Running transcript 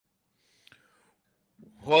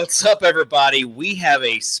What's up, everybody? We have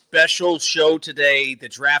a special show today. The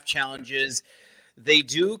draft challenges, they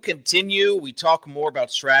do continue. We talk more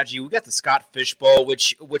about strategy. We got the Scott Fish Bowl,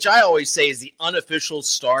 which I always say is the unofficial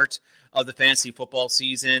start of the fantasy football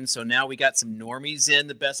season. So now we got some normies in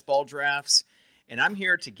the best ball drafts, and I'm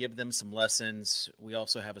here to give them some lessons. We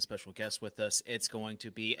also have a special guest with us. It's going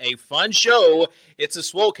to be a fun show. It's a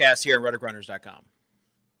Swolecast here at RedderGrinders.com.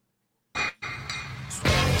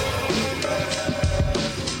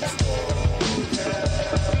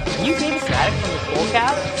 You David Static from the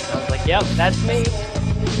Swolecast? I was like, yep, that's me.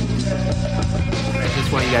 I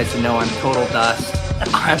just want you guys to know I'm total dust.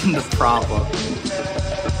 I'm the problem.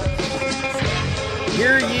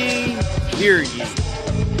 Hear ye, hear ye.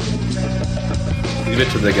 Leave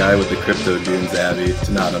it to the guy with the crypto dunes, Abby,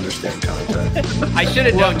 to not understand context. I should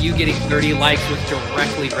have known you getting 30 likes was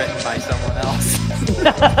directly written by someone else.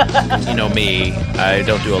 You know me, I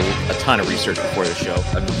don't do a ton of research before the show.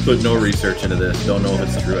 I've put no research into this. Don't know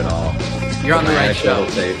if it's true at all. You're on the right show.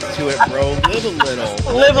 To it, bro. Live a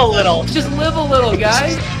little. Live a little. Just live a little,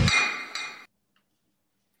 guys.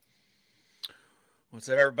 What's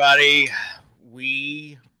up, everybody?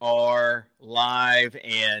 We are live,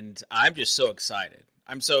 and I'm just so excited.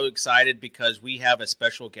 I'm so excited because we have a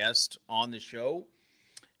special guest on the show.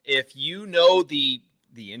 If you know the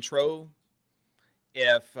intro,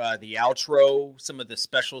 if the outro, some of the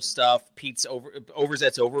special stuff, Pete's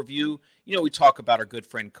Overzet's overview, you know, we talk about our good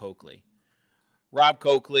friend Coakley. Rob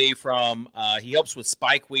Coakley from, he helps with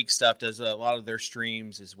Spike Week stuff, does a lot of their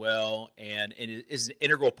streams as well, and it is an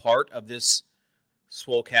integral part of this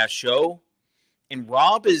Swolecast show. And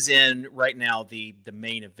Rob is in right now the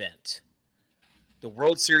main event, the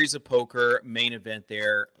World Series of Poker main event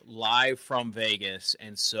there, live from Vegas.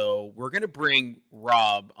 And so we're going to bring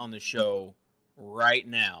Rob on the show right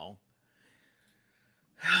now.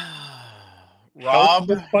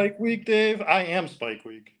 Rob, Spike Week, Dave. I am Spike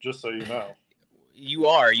Week, just so you know. You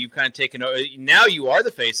are. You've kind of taken over. Now you are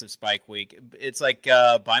the face of Spike Week. It's like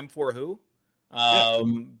Bime for who?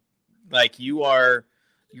 Like you are.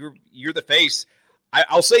 You're the face.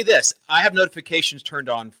 I'll say this: I have notifications turned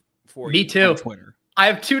on for Me you too. on Twitter. I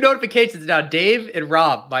have 2 notifications now, Dave and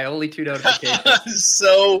Rob. My only 2 notifications.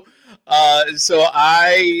 So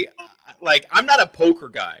I I'm not a poker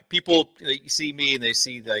guy. People see me and they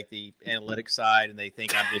see like the analytics side and they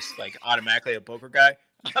think I'm just like automatically a poker guy.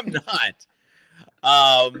 I'm not.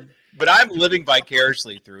 But I'm living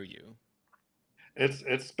vicariously through you.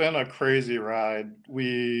 It's been a crazy ride.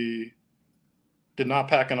 We did not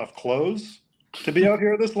pack enough clothes to be out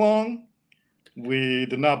here this long. We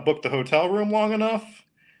did not book the hotel room long enough.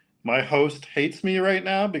 My host hates me right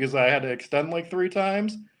now because I had to extend like 3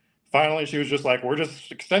 times. Finally, she was just like, we're just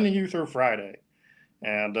extending you through Friday.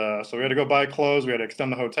 And so we had to go buy clothes. We had to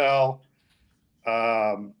extend the hotel.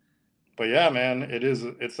 But yeah, man,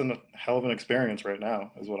 it's a hell of an experience right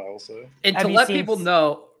now, is what I will say. And to let people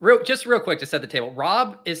know, real quick to set the table,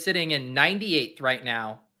 Rob is sitting in 98th right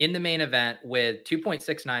now in the main event with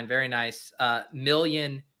 2.69, very nice,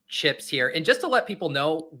 million chips here. And just to let people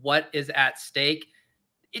know what is at stake,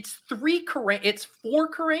 it's 4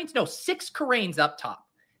 Corains, no, 6 Corains up top.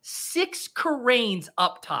 6 Corains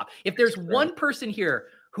up top. If there's one person here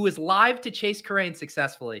who is live to chase Corain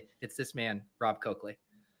successfully, it's this man, Rob Coakley.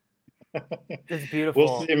 It's beautiful.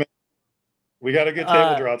 We'll see, man. We got a good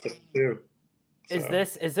table draw too.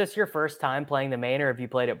 So. Is this your first time playing the main, or have you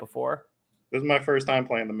played it before? This is my first time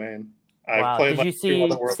playing the main. Wow. Did you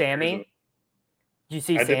see Sammy? Did you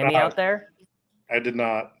see Sammy out there? I did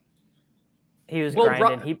not. He was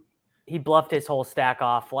grinding. He bluffed his whole stack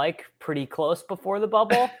off like pretty close before the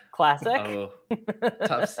bubble. Classic. Oh,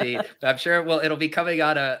 tough seat. I'm sure it'll be coming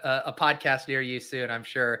on a podcast near you soon, I'm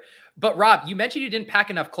sure. But Rob, you mentioned you didn't pack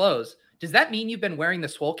enough clothes. Does that mean you've been wearing the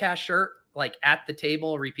Swolecast shirt like at the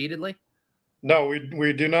table repeatedly? No,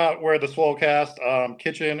 we do not wear the Swolecast.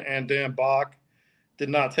 Kitchen and Dan Bach did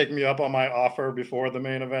not take me up on my offer before the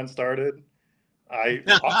main event started. I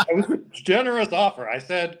was a generous offer. I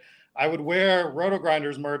said I would wear Roto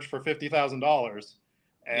Grinders merch for $50,000,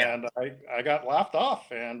 and I got laughed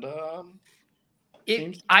off. And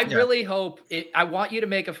really hope I want you to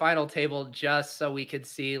make a final table just so we could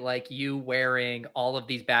see like you wearing all of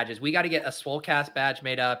these badges. We got to get a Swolecast badge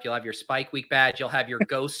made up. You'll have your Spike Week badge. You'll have your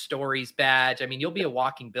Ghost Stories badge. I mean, you'll be a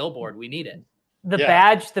walking billboard. We need it. The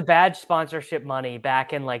badge sponsorship money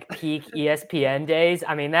back in like peak ESPN days.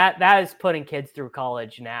 I mean, that is putting kids through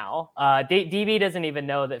college now. DB doesn't even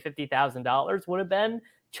know that $50,000 would have been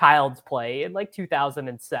child's play in like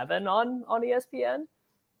 2007 on ESPN.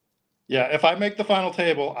 Yeah, if I make the final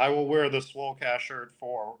table, I will wear the Swolecast shirt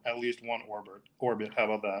for at least one orbit. How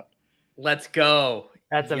about that? Let's go.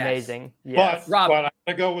 That's Yes. amazing. Yes. Rob- But I'm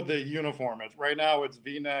gonna go with the uniform. Right now it's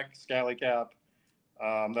V-neck, scally cap.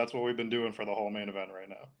 That's what we've been doing for the whole main event right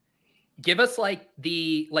now. Give us like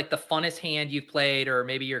the funnest hand you've played, or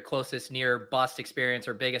maybe your closest near bust experience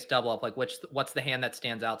or biggest double up. Like what's the hand that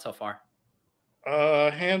stands out so far?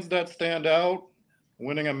 Hands that stand out,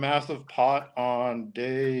 winning a massive pot on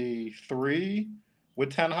day 3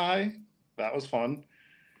 with 10 high. That was fun.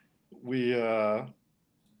 We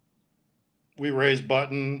raised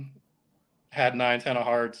button, had 9-10 of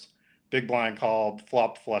hearts, big blind called,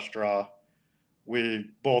 flopped flush draw. We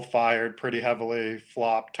both fired pretty heavily,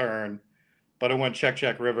 flop, turn, but it went check,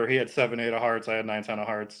 check, river. He had 7-8 of hearts. I had 9-10 of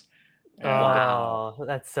hearts. And, Oh,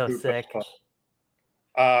 that's so sick.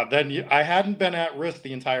 Then I hadn't been at risk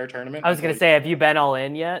the entire tournament. I was going to say, have you been all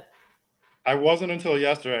in yet? I wasn't until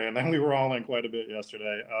yesterday, and then we were all in quite a bit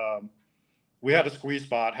yesterday. We had a squeeze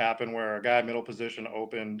spot happen where a guy middle position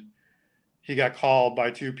opened. He got called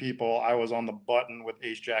by 2 people. I was on the button with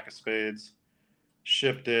ace jack of spades,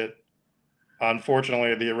 shipped it.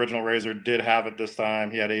 Unfortunately, the original raiser did have it this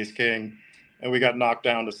time. He had ace king, and we got knocked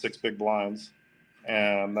down to 6 big blinds,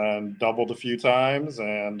 and then doubled a few times,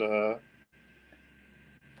 and I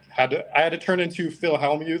had to turn into Phil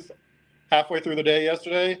Hellmuth halfway through the day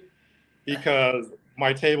yesterday because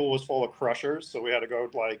my table was full of crushers, so we had to go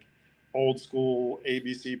like old school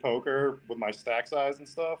ABC poker with my stack size and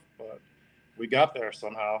stuff, but we got there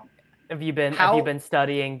somehow. Have you been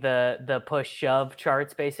studying the push shove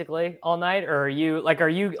charts basically all night, or are you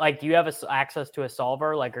do you have access to a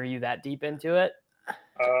solver? Like, are you that deep into it?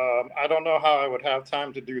 I don't know how I would have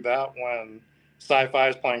time to do that when Sci-Fi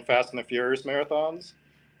is playing Fast and the Furious marathons.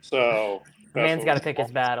 So the man's got to pick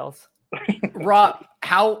his battles. Rob,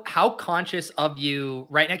 how conscious of you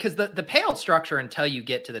right now? Because the payout structure until you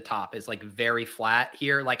get to the top is like very flat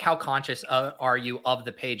here. Like, how conscious are you of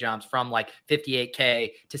the pay jumps from like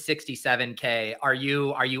 58K to 67K? Are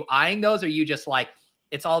you eyeing those? Or are you just like,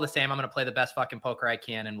 it's all the same, I'm going to play the best fucking poker I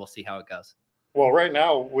can and we'll see how it goes? Well, right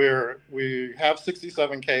now we have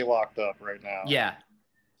 67K locked up right now. Yeah.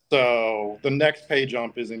 So the next pay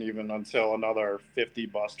jump isn't even until another 50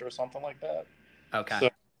 bust or something like that. Okay. So,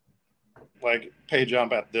 like, pay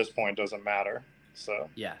jump at this point doesn't matter. So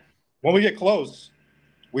yeah, when we get close,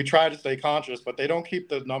 we try to stay conscious, but they don't keep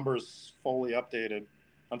the numbers fully updated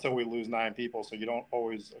until we lose 9 people. So you don't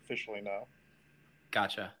always officially know.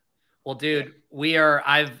 Gotcha. Well, dude,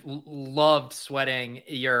 I've loved sweating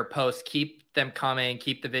your posts. Keep them coming.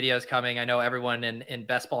 Keep the videos coming. I know everyone in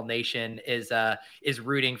Best Ball Nation is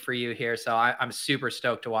rooting for you here. So I'm super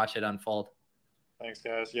stoked to watch it unfold. Thanks,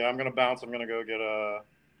 guys. Yeah, I'm going to bounce. I'm going to go get a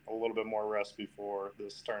little bit more rest before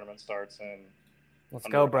this tournament starts. Let's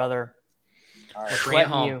go, brother. All right. Bring it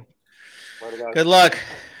home. Good luck.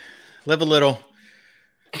 Live a little.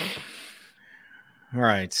 All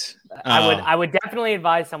right. I would definitely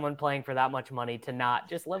advise someone playing for that much money to not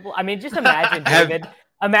just live. I mean, just imagine David.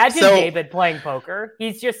 David playing poker.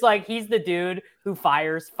 He's just like, he's the dude who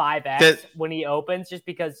fires 5x when he opens, just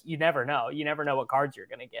because you never know. You never know what cards you're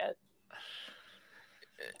going to get.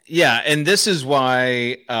 Yeah, and this is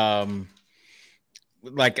why I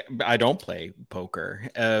don't play poker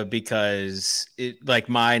because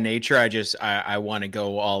my nature, I want to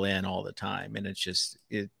go all in all the time, and it's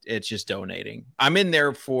just donating. I'm in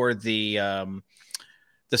there for the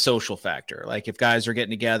social factor. Like, if guys are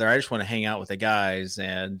getting together, I just want to hang out with the guys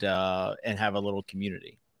and have a little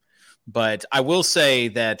community. But I will say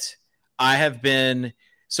that I have been.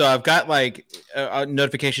 So I've got like a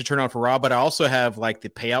notification turned on for Rob, but I also have like the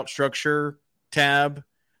payout structure tab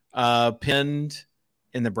pinned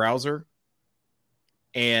in the browser.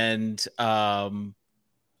 And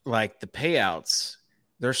like the payouts,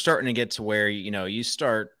 they're starting to get to where, you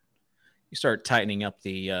start tightening up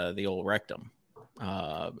the old rectum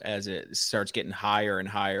as it starts getting higher and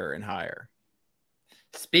higher and higher.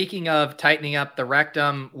 Speaking of tightening up the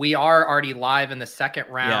rectum, we are already live in the second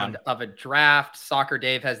round of a draft. Soccer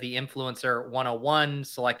Dave has the Influencer 101,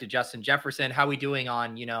 selected Justin Jefferson. How are we doing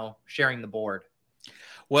on, sharing the board?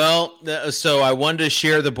 Well, so I wanted to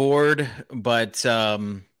share the board, but I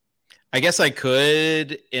guess I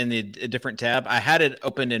could in a different tab. I had it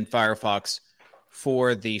opened in Firefox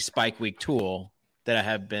for the Spike Week tool that I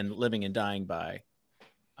have been living and dying by.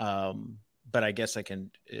 But I guess I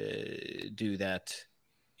can do that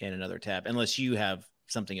in another tab, unless you have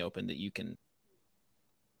something open that you can.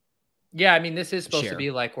 Yeah, I mean, this is supposed share. To be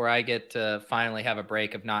like where I get to finally have a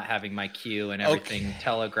break of not having my queue and everything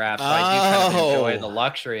telegraphed. So I do kind of enjoy the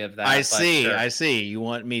luxury of that. I see. You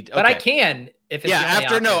want me to, but I can if it's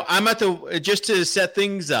I'm at the just to set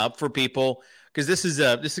things up for people. because this is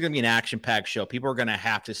going to be an action-packed show. People are going to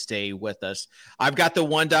have to stay with us. I've got the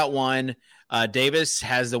 1.1. Davis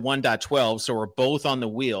has the 1.12, so we're both on the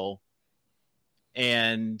wheel.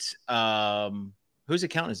 And whose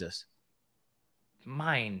account is this?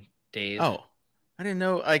 Mine, Dave. Oh, I didn't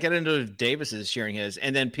know. I didn't know if Davis is sharing his.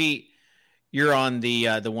 And then Pete, you're on the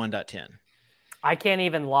 1.10. I can't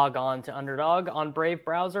even log on to Underdog on Brave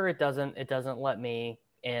browser. It doesn't let me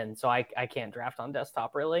in, so I can't draft on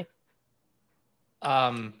desktop really.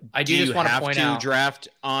 I do just want to point out draft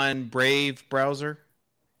on Brave browser.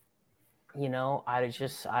 You know, I'm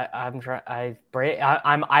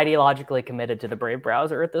ideologically committed to the Brave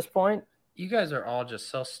browser at this point. You guys are all just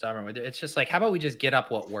so stubborn with it. It's just like, how about we just get up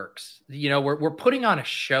what works? You know, we're putting on a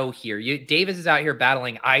show here. Davis is out here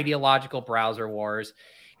battling ideological browser wars.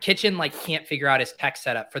 Kitchen can't figure out his tech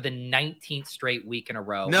setup for the 19th straight week in a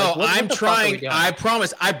row. No, I'm trying. I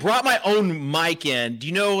promise. I brought my own mic in. Do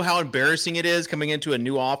you know how embarrassing it is coming into a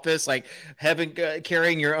new office?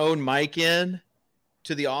 Carrying your own mic in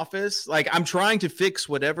to the office. I'm trying to fix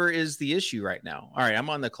whatever is the issue right now. All right, I'm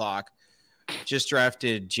on the clock. Just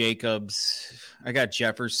drafted Jacobs. I got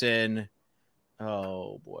Jefferson.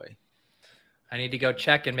 Oh boy. I need to go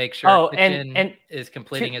check and make sure Kitchen and is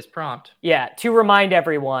completing his prompt. Yeah, to remind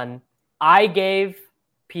everyone, I gave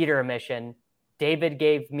Peter a mission, David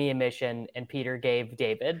gave me a mission, and Peter gave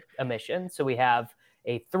David a mission. So we have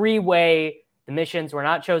a three-way. The missions were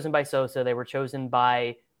not chosen by Sosa. They were chosen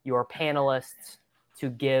by your panelists to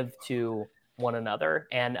give to one another.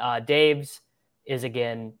 And Dave's is,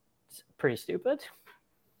 again, pretty stupid.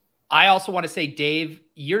 I also want to say, Dave,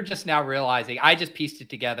 you're just now realizing, I just pieced it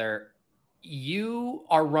together. You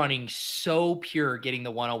are running so pure getting the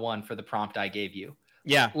 101 for the prompt I gave you.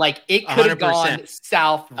 Yeah. It could have gone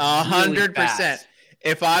south 100%.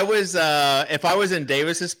 If I was in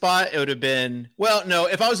Davis's spot, it would have been,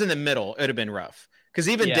 if I was in the middle, it would have been rough. Because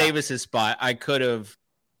even Davis's spot, I could have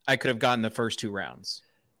gotten the first two rounds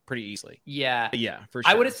pretty easily. Yeah. Yeah, for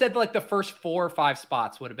sure. I would have said the first 4 or 5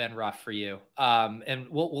 spots would have been rough for you. And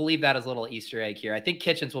we'll leave that as a little Easter egg here. I think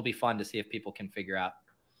Kitchens will be fun to see if people can figure out.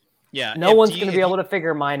 Yeah. No one's going to be able to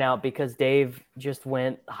figure mine out because Dave just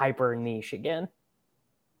went hyper niche again.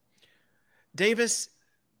 Davis,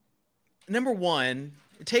 number one,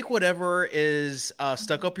 take whatever is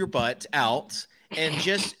stuck up your butt out and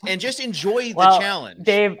just enjoy the challenge.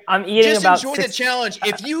 Dave, I'm eating just about enjoy the challenge.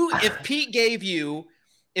 If Pete gave you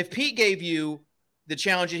the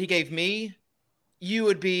challenge that he gave me, you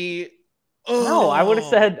would be no, I would have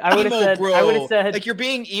said, you're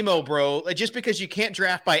being emo, bro. Just because you can't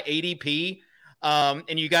draft by ADP,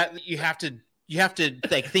 and you have to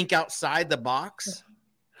think outside the box.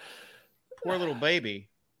 Poor little baby.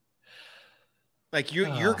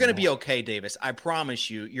 You're going to be okay, Davis. I promise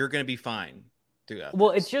you, you're going to be fine. Well,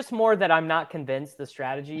 it's just more that I'm not convinced the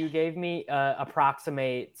strategy you gave me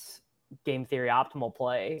approximates game theory optimal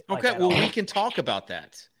play. Okay, well, we can talk about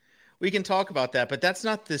that. But that's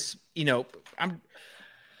not this, I'm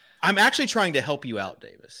actually trying to help you out,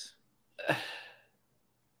 Davis.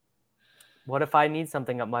 What if I need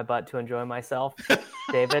something up my butt to enjoy myself?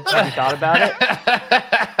 David, have you thought about All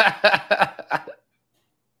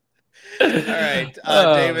it? right,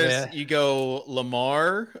 Davis, man. You go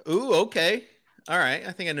Lamar. Ooh, okay. All right.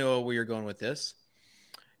 I think I know where you're going with this.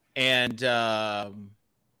 And you're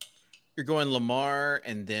going Lamar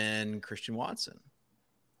and then Christian Watson.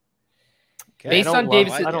 Okay. Based on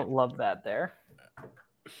Davis, I don't love that there.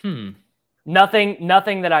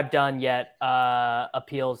 Nothing that I've done yet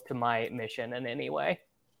appeals to my mission in any way.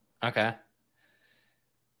 Okay.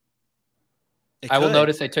 I will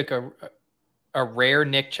notice I took a rare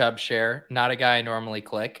Nick Chubb share, not a guy I normally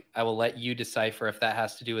click. I will let you decipher if that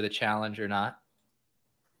has to do with a challenge or not.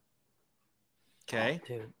 Okay. Oh,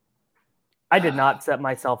 dude. I did not set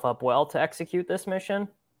myself up well to execute this mission.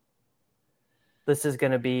 This is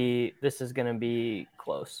gonna be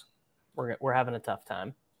close. We're having a tough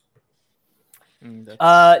time.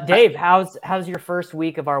 Dave, how's your first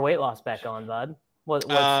week of our weight loss bet going, bud? What's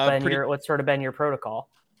sort of been your protocol?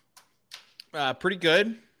 Pretty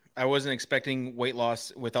good. I wasn't expecting weight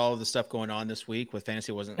loss with all of the stuff going on this week with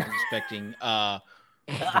fantasy. I wasn't expecting the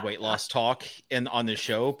weight loss talk on this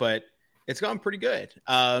show, but it's gone pretty good.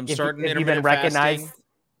 Starting intermittent fasting.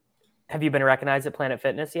 Have you been recognized at Planet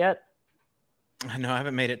Fitness yet? No, I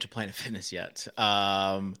haven't made it to Planet Fitness yet.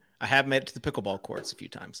 I have made it to the pickleball courts a few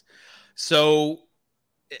times. So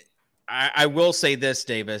I will say this,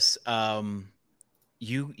 Davis.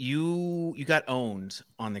 You got owned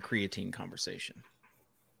on the creatine conversation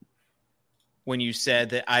when you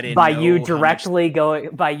said that I didn't by you directly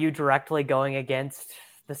going against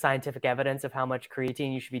the scientific evidence of how much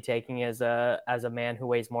creatine you should be taking as a man who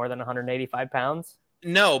weighs more than 185 pounds?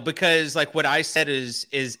 No, because like what I said is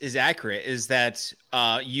accurate. Is that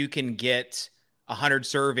you can get 100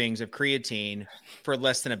 servings of creatine for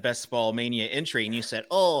less than a Best Ball Mania entry, and you said,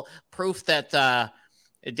 "Oh, proof that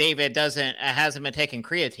David hasn't been taking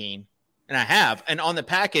creatine." And I have. And on the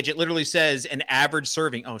package, it literally says an average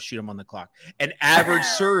serving. Oh, shoot, I'm on the clock. An average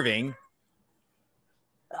serving.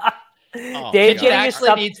 Dave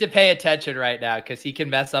actually needs to pay attention right now because he can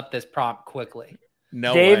mess up this prompt quickly.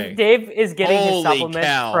 No way. Dave is getting his Holy supplements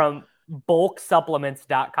cow. from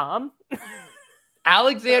bulksupplements.com.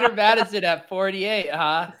 Alexander Madison at 48,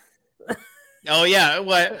 huh? Oh, yeah.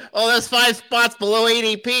 What? Oh, that's 5 spots below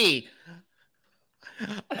ADP.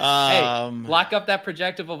 Hey, lock up that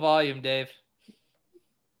projectable volume, Dave.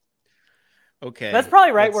 Okay. That's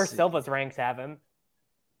probably right where Silva's ranks have him.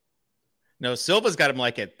 No, Silva's got him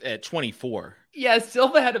like at 24. Yeah,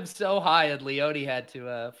 Silva had him so high, and Leone had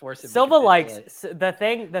to force him. Silva likes the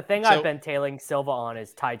thing I've been tailing Silva on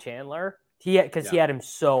is Ty Chandler. He had him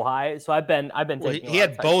so high. So I've been taking. He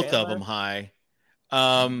had both of them high.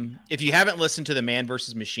 If you haven't listened to the Man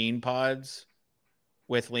versus Machine pods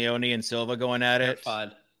with Leone and Silva going at it,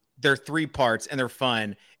 fun. They're 3 parts and they're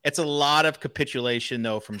fun. It's a lot of capitulation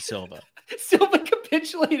though from Silva. Silva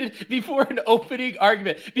capitulated before an opening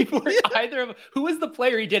argument. Before either of them. Who was the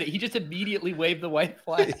player he did it? He just immediately waved the white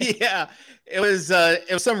flag. Yeah, it was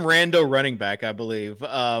some rando running back, I believe.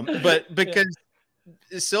 But because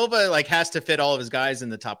Silva like has to fit all of his guys in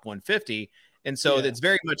the top 150, and so it's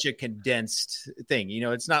very much a condensed thing. You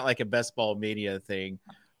know, it's not like a Best Ball Media thing.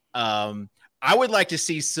 I would like to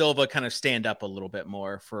see Silva kind of stand up a little bit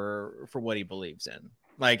more for what he believes in.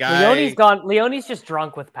 Like Leone's just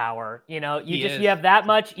drunk with power. You know, you have that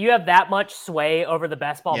much sway over the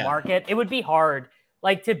best ball market. It would be hard.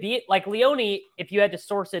 Like to be like Leone, if you had to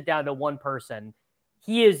source it down to one person,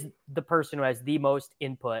 he is the person who has the most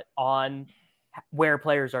input on where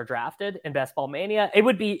players are drafted in Best Ball Mania. It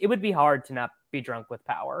would be hard to not be drunk with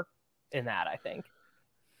power in that, I think.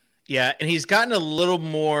 Yeah, and he's gotten a little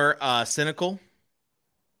more cynical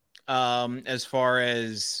as far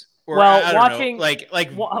as watching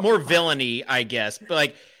more villainy, I guess. But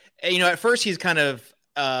like, you know, at first he's kind of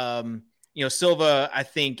Silva, I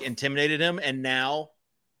think, intimidated him, and now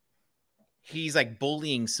he's like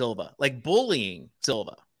bullying Silva. Like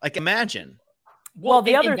imagine. Well,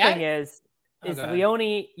 the other thing is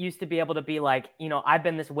Leone used to be able to be like, you know, I've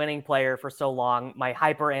been this winning player for so long. My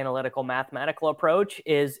hyper analytical mathematical approach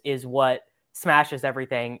is what smashes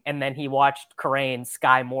everything. And then he watched Kerrane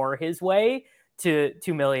sky more his way to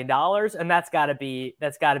 $2 million. And that's gotta be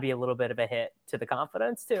a little bit of a hit to the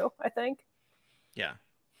confidence too, I think. Yeah.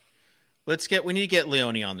 We need to get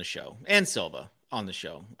Leone on the show and Silva on the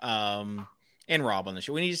show. And Rob on the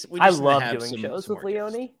show. I love doing shows with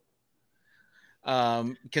Leone.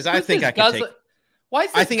 Because I think I could take. Why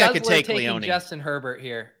is I could take Leone. Justin Herbert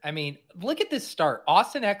here? I mean, look at this start.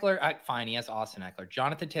 Austin Eckler, fine, he has Austin Eckler.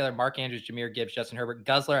 Jonathan Taylor, Mark Andrews, Jahmyr Gibbs, Justin Herbert,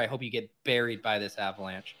 Guzzler. I hope you get buried by this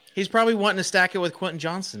avalanche. He's probably wanting to stack it with Quentin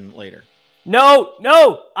Johnson later. No,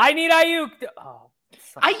 I need Ayuk.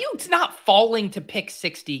 Ayuk's not falling to pick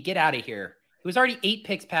 60. Get out of here. He was already 8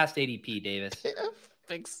 picks past ADP, Davis.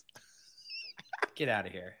 Thanks. Get out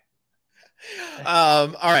of here. All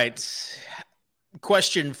right.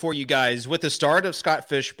 Question for you guys. With the start of Scott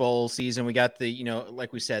Fish Bowl season, we got the,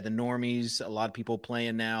 like we said, the normies, a lot of people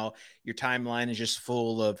playing now. Your timeline is just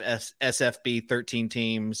full of SFB 13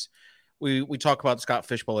 teams. We talk about Scott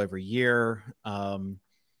Fish Bowl every year.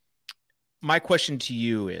 My question to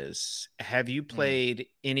you is, have you played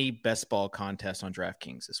any best ball contest on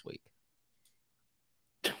DraftKings this week?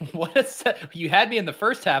 You had me in the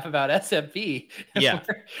first half about SFB. Yeah.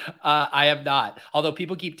 I have not. Although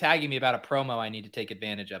people keep tagging me about a promo I need to take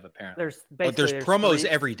advantage of, apparently. There's promos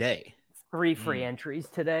every day. 3 free entries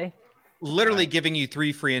today. Literally giving you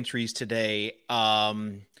 3 free entries today.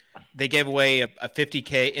 They gave away a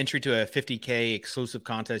 $50K entry to a $50K exclusive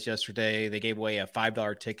contest yesterday. They gave away a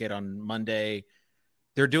 $5 ticket on Monday.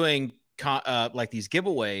 They're doing like these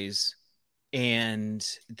giveaways. And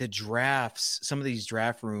the drafts, some of these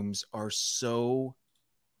draft rooms are so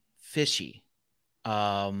fishy.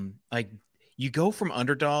 Like you go from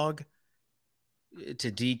underdog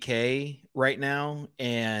to DK right now,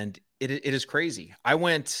 and it is crazy. I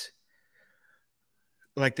went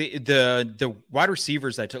like the wide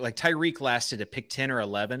receivers I took, like Tyreek lasted at pick 10 or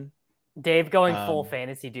 11. Dave going full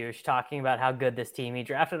fantasy douche, talking about how good this team he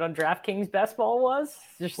drafted on DraftKings Best Ball was.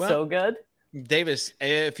 Just so good. Davis,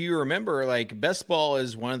 if you remember, like Best Ball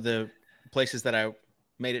is one of the places that I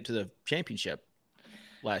made it to the championship.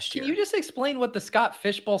 last year. Can you just explain what the Scott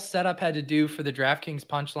Fishbowl setup had to do for the DraftKings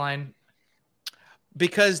punchline?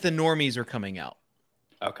 Because the normies are coming out.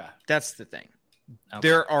 Okay. That's the thing. Okay.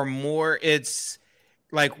 There are more. It's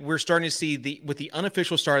like we're starting to see with the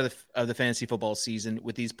unofficial start of the fantasy football season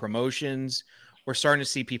with these promotions. We're starting to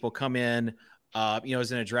see people come in. I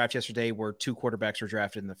was in a draft yesterday where 2 quarterbacks were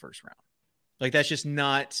drafted in the first round. Like that's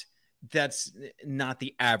not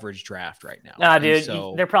the average draft right now. Nah, dude,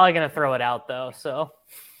 they're probably gonna throw it out though. So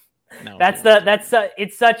no,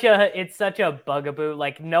 it's such a bugaboo.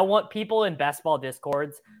 Like people in best ball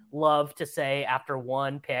discords love to say after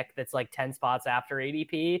one pick that's like 10 spots after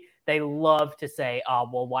ADP, they love to say, "Oh,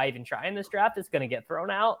 well, why even try in this draft? It's gonna get thrown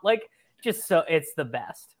out." Like just so it's the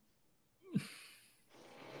best.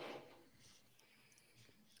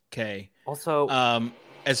 Okay. Also,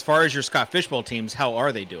 as far as your Scott Fishbowl teams, how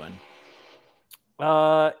are they doing?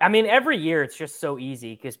 I mean, every year it's just so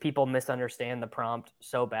easy because people misunderstand the prompt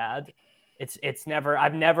so bad.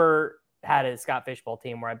 I've never had a Scott Fishbowl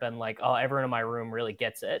team where I've been like, oh, everyone in my room really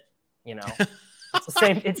gets it.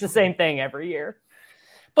 It's the same thing every year.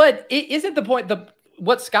 But isn't the point,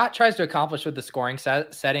 what Scott tries to accomplish with the scoring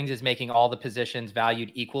settings is making all the positions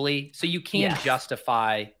valued equally. So you can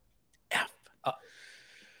justify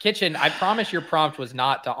Kitchen, I promise your prompt was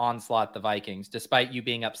not to onslaught the Vikings, despite you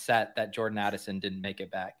being upset that Jordan Addison didn't make it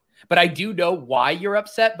back. But I do know why you're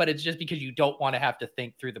upset, but it's just because you don't want to have to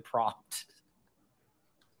think through the prompt.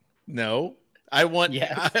 No, I want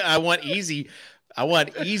easy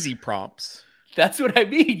prompts. That's what I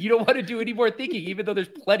mean. You don't want to do any more thinking, even though there's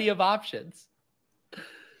plenty of options.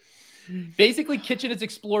 Basically, Kitchen has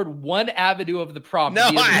explored one avenue of the prompt. No,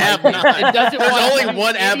 I have not. It doesn't There's want only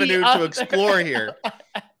one avenue other. to explore here.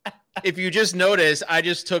 If you just notice, I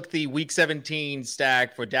just took the Week 17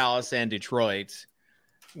 stack for Dallas and Detroit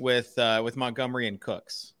with Montgomery and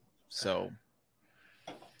Cooks. So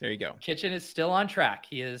there you go. Kitchen is still on track.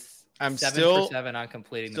 He is 7 for 7 on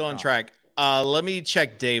completing. Still on track. Let me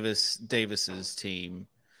check Davis's team.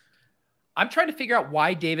 I'm trying to figure out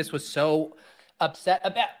why Davis was so upset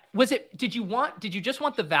about. Did you just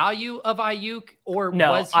want the value of Ayuk, or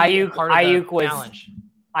no? Was he part of the challenge?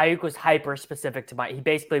 Ayuk was hyper specific to he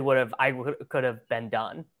basically could have been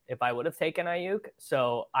done if I would have taken Ayuk.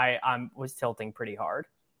 So I was tilting pretty hard.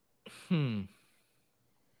 I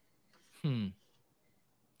don't know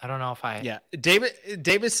if I. Yeah,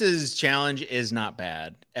 Davis's challenge is not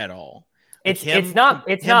bad at all. It's not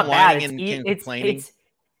bad.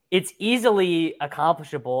 It's easily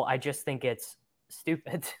accomplishable. I just think it's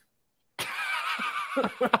stupid.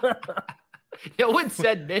 No one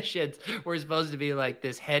said missions were supposed to be like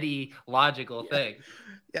this heady, logical thing.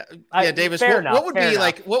 Yeah, Davis.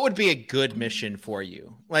 What would be a good mission for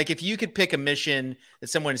you? Like, if you could pick a mission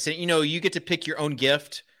that someone said, you get to pick your own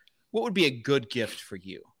gift. What would be a good gift for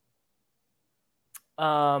you?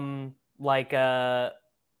 Like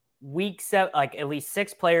week 7, like at least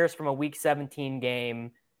 6 players from a week 17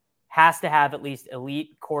 game has to have at least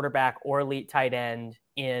elite quarterback or elite tight end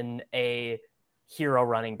in a hero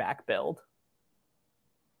running back build.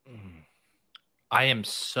 I am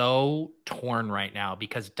so torn right now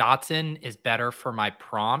because Dotson is better for my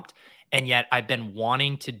prompt. And yet I've been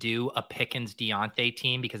wanting to do a Pickens Deontay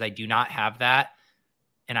team because I do not have that.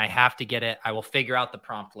 And I have to get it. I will figure out the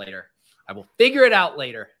prompt later. I will figure it out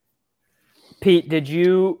later. Pete, did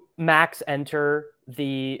you max enter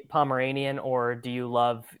the Pomeranian, or do you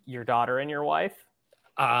love your daughter and your wife?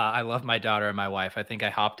 I love my daughter and my wife. I think I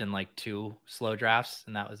hopped in like 2 slow drafts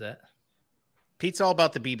and that was it. Pete's all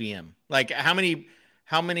about the BBM. Like how many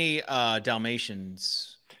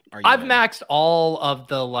Dalmatians are you? I've maxed all of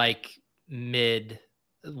the like mid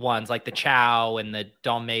ones, like the Chow and the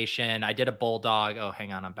Dalmatian. I did a Bulldog. Oh,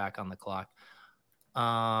 hang on, I'm back on the clock.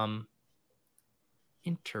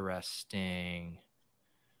 Interesting.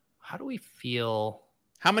 How do we feel?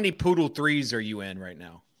 How many Poodle 3s are you in right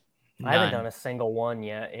now? I haven't done a single one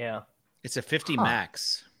yet. Yeah. It's a 50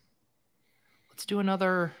 max. Let's do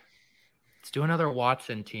another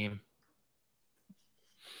Watson team.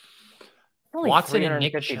 Only Watson and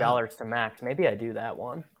Nick $50 to max. Maybe I do that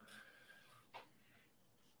one.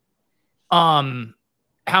 How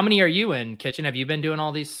many are you in, Kitchen? Have you been doing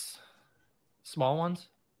all these small ones?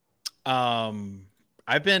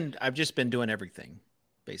 I've just been doing everything,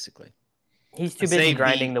 basically. He's too busy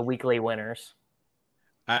grinding the weekly winners.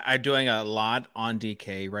 I'm doing a lot on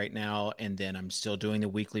DK right now, and then I'm still doing the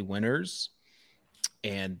weekly winners.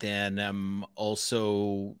 And then I'm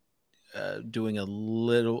also doing a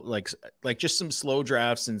little like just some slow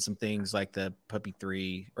drafts and some things like the Puppy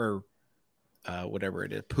 3 or whatever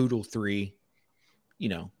it is, Poodle 3.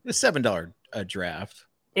 The $7 draft.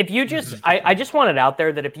 If you just, I just want it out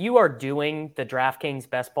there that if you are doing the DraftKings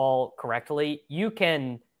best ball correctly, you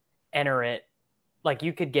can enter it. Like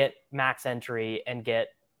you could get max entry and get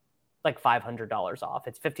like $500 off.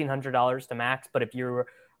 It's $1,500 to max. But if you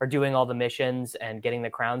are doing all the missions and getting the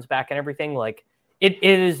crowns back and everything, like it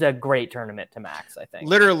is a great tournament to max, I think.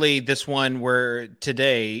 Literally this one where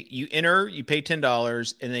today you enter, you pay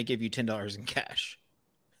 $10 and they give you $10 in cash.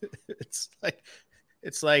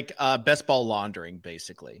 It's like best ball laundering,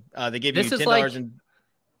 basically. They give you $10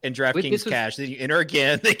 in DraftKings cash. Then you enter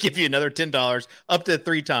again. They give you another $10 up to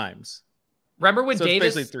 3 times. Remember when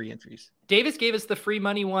Davis? Basically 3 entries. Davis gave us the free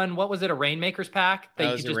money one. What was it? A Rainmakers pack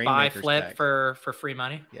that you could just buy, flip pack for free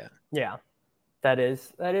money. Yeah. That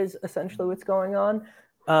is essentially what's going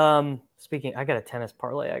on. Speaking, I got a tennis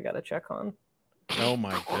parlay I got to check on. Oh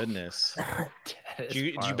my goodness! did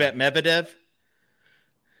you bet Medvedev?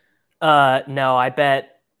 No, I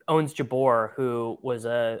bet Owns Jabeur, who was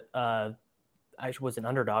was an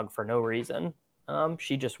underdog for no reason.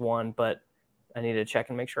 She just won, but I need to check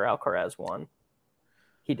and make sure Alcaraz won.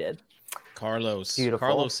 He did. Carlos. Beautiful.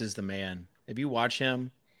 Carlos is the man. If you watch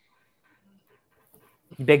him,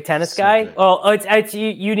 big tennis guy. Good. Well, it's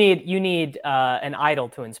you need an idol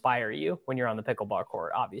to inspire you when you're on the pickleball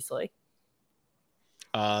court. Obviously,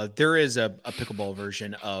 there is a pickleball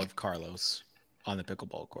version of Carlos on the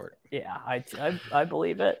pickleball court. Yeah, I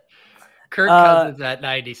believe it. Kirk Cousins at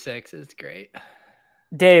 96 is great.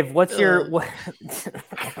 Dave, what's your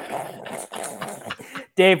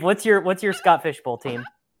Scott Fishbowl team?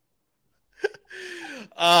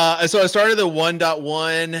 So I started the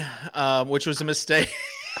 1.1, which was a mistake.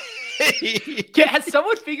 Has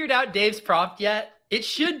someone figured out Dave's prompt yet? It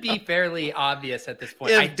should be fairly obvious at this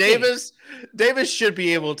point. Davis should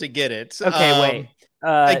be able to get it. Okay, wait.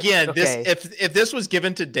 Again, if this was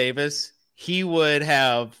given to Davis, he would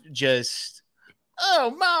have just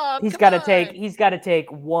mom. He's got to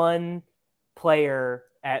take one player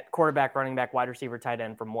at quarterback, running back, wide receiver, tight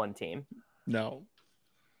end from one team. No.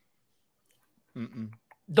 Mm-mm.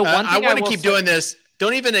 The one thing I want to keep doing this.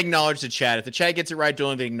 Don't even acknowledge the chat. If the chat gets it right,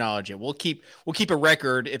 don't even acknowledge it. We'll keep a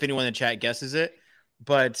record if anyone in the chat guesses it.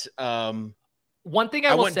 But one thing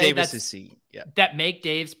I will want say Davis to see that make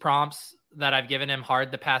Dave's prompts that I've given him hard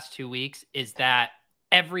the past 2 weeks is that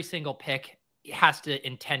every single pick has to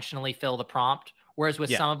intentionally fill the prompt. Whereas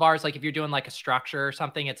with some of ours, like if you're doing like a structure or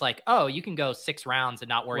something, it's like, oh, you can go 6 rounds and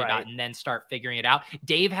not worry about it and then start figuring it out.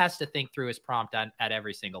 Dave has to think through his prompt at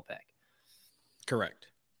every single pick. Correct.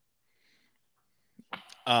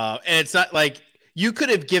 And it's not like you could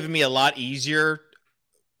have given me a lot easier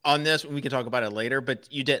on this. We can talk about it later, but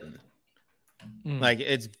you didn't. Like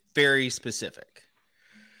it's very specific.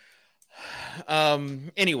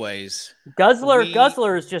 Anyways,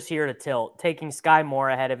 Guzzler is just here to tilt, taking Sky Moore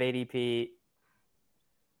ahead of ADP.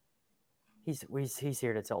 He's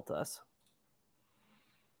here to tilt us.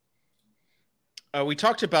 We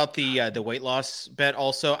talked about the weight loss bet.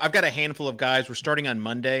 Also, I've got a handful of guys. We're starting on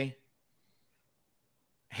Monday.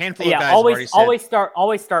 Of guys.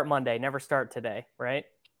 Always start Monday. Never start today, right?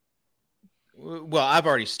 Well, I've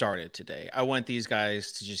already started today. I want these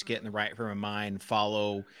guys to just get in the right frame of mind,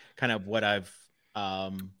 follow kind of what I've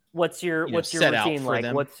what's your set routine like?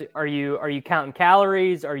 Them. Are you counting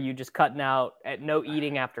calories? Are you just cutting out at no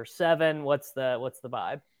eating after 7? What's the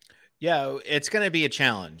vibe? Yeah, it's going to be a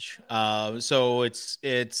challenge. So it's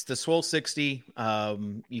the Swole 60.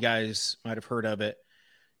 You guys might have heard of it.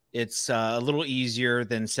 It's a little easier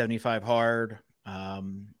than 75 hard,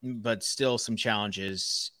 but still some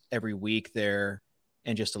challenges every week there,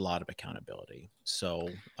 and just a lot of accountability. So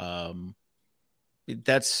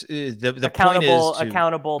that's the accountable. Point is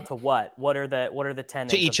accountable to what? What are the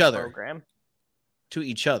tenets to each of the other? Program? To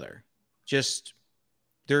each other. Just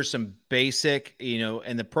there's some basic,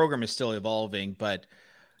 and the program is still evolving, but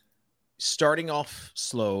starting off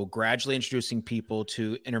slow, gradually introducing people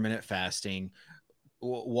to intermittent fasting,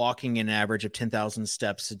 walking an average of 10,000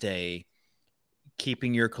 steps a day,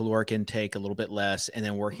 keeping your caloric intake a little bit less, and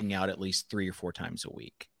then working out at least 3 or 4 times a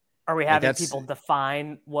week. Are we having people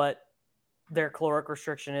define what their caloric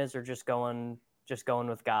restriction is, or just going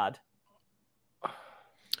with God?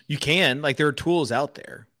 You can, there are tools out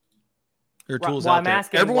there. There are tools out there.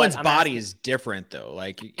 Everyone's body is different though.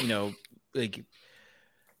 Pat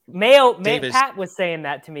was saying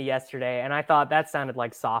that to me yesterday, and I thought that sounded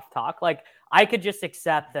like soft talk. I could just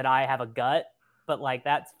accept that I have a gut, but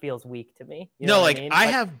that feels weak to me. You know what I mean? I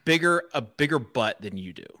have a bigger butt than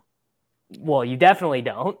you do. Well, you definitely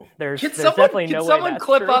don't. There's definitely no way. Can someone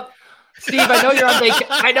clip true. up Steve,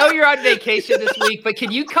 I know you're on vacation this week, but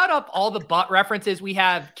can you cut up all the butt references? We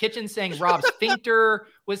have Kitchen saying Rob's sphincter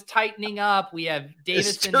was tightening up. We have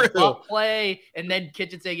Davison butt play, and then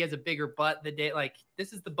Kitchen saying he has a bigger butt the day. Like,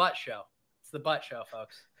 this is the butt show. It's the butt show,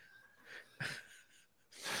 folks.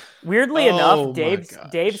 Weirdly enough,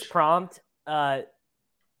 Dave's prompt.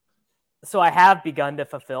 So I have begun to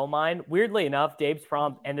fulfill mine. Weirdly enough, Dave's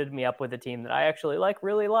prompt ended me up with a team that I actually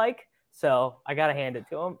really like. So I got to hand it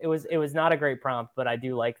to him. It was not a great prompt, but I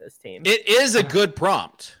do like this team. It is a good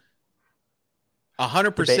prompt.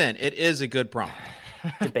 100%. It is a good prompt.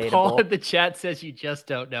 Debatable. Paul in the chat says you just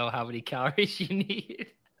don't know how many calories you need.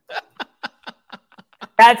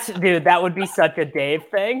 That would be such a Dave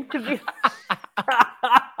thing to be.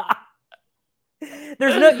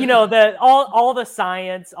 There's no, all the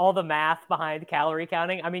science, all the math behind calorie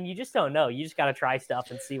counting. I mean, you just don't know. You just got to try stuff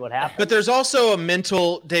and see what happens. But there's also a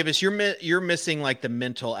mental, Davis, you're missing like the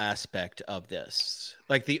mental aspect of this.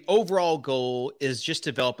 Like the overall goal is just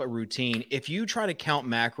develop a routine. If you try to count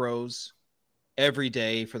macros every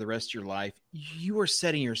day for the rest of your life, you are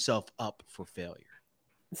setting yourself up for failure.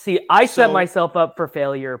 See, I set myself up for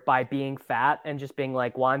failure by being fat and just being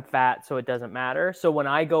like, well, I'm fat, so it doesn't matter. So when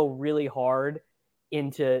I go really hard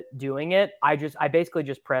into doing it, I basically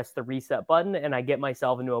just press the reset button and I get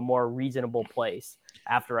myself into a more reasonable place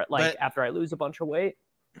after I lose a bunch of weight.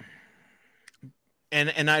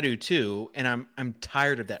 And I do too. And I'm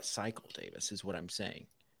tired of that cycle, Davis, is what I'm saying.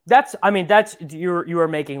 You are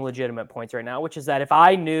making legitimate points right now, which is that if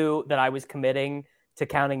I knew that I was committing to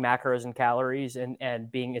counting macros and calories and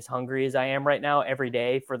being as hungry as I am right now every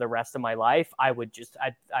day for the rest of my life, I'd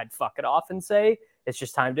fuck it off and say it's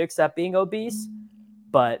just time to accept being obese.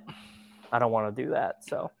 But I don't want to do that.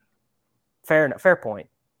 So fair enough. Fair point.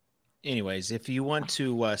 Anyways, if you want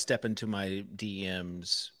to step into my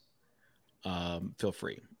DMs, feel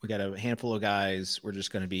free. We got a handful of guys. We're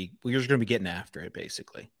just going to be getting after it,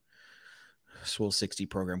 basically. Swole 60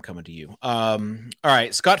 program coming to you. All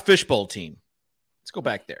right, Scott Fishbowl team. Let's go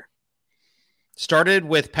back there. Started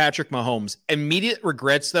with Patrick Mahomes. Immediate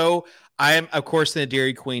regrets, though. I am, of course, in the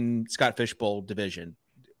Dairy Queen Scott Fishbowl division.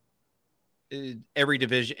 Every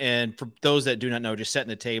division, and for those that do not know, just setting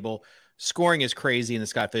the table, scoring is crazy in the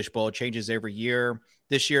Scott Fishbowl. It changes every year.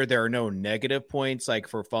 This year, there are no negative points like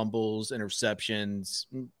for fumbles, interceptions,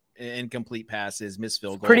 incomplete passes, missed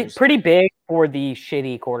field goals. Pretty big for the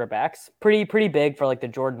shitty quarterbacks. Pretty big for like the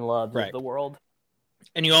Jordan Loves of the world.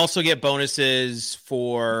 And you also get bonuses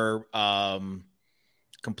for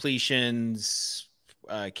completions,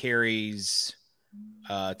 carries.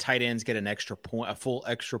 Tight ends get a full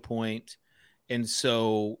extra point. And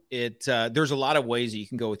so there's a lot of ways that you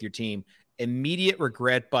can go with your team. Immediate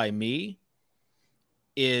regret by me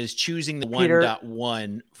is choosing the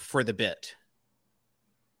 1.1 for the bit.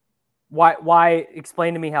 Why?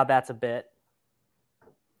 Explain to me how that's a bit.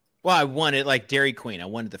 Well, I wanted like Dairy Queen. I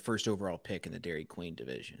wanted the first overall pick in the Dairy Queen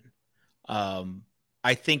division.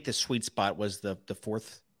 I think the sweet spot was the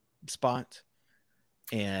fourth spot.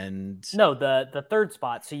 And no, the third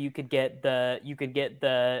spot. So you could get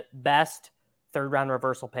the best third round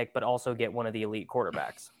reversal pick, but also get one of the elite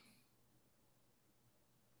quarterbacks.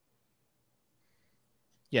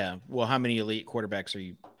 Yeah. Well, how many elite quarterbacks are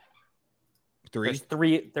you? Three?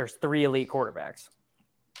 There's three elite quarterbacks.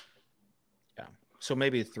 Yeah. So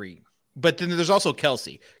maybe three. But then there's also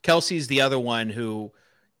Kelsey. Kelsey's the other one who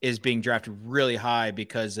is being drafted really high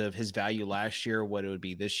because of his value last year, what it would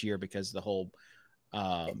be this year because of the whole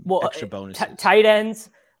extra bonuses. Tight ends.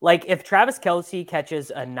 Like if Travis Kelce catches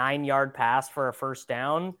a 9-yard pass for a first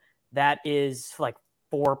down, that is like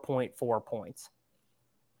 4.4 points.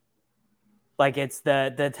 Like it's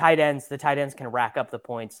the tight ends. The tight ends can rack up the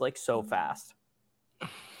points like so fast.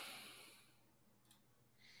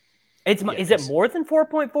 Is it more than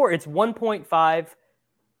 4.4? It's 1.5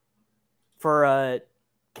 for a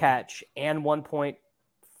catch and 1.5,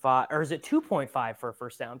 or is it 2.5 for a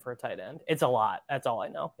first down for a tight end? It's a lot. That's all I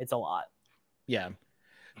know. It's a lot. Yeah.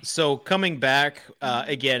 So coming back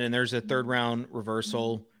again, and there's a third round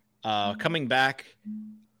reversal. Coming back,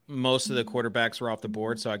 most of the quarterbacks were off the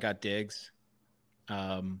board, so I got Diggs.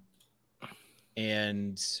 Then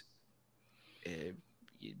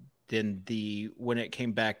when it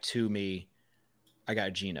came back to me, I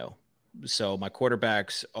got Geno. So my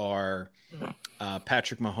quarterbacks are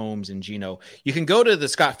Patrick Mahomes and Geno. You can go to the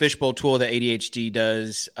Scott Fishbowl tool that ADHD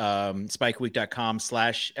does,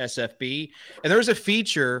 spikeweek.com/SFB. And there's a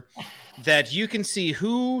feature that you can see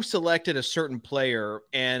who selected a certain player.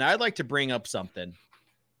 And I'd like to bring up something.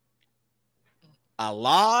 A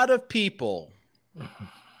lot of people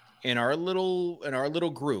in our little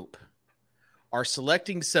group are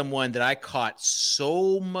selecting someone that I caught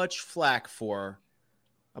so much flack for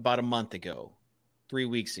about a month ago, 3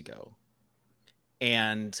 weeks ago.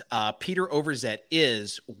 And Peter Overzet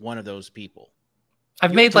is one of those people.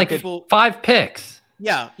 I've made like 5 picks.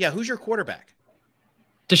 Yeah. Who's your quarterback?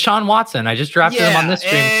 Deshaun Watson. I just drafted him on this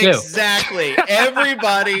stream too. Exactly.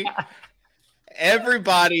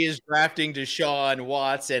 Everybody is drafting Deshaun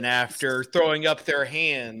Watson after throwing up their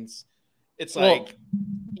hands. It's like,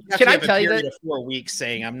 can I tell you that? Of 4 weeks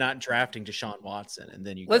saying I'm not drafting Deshaun Watson, and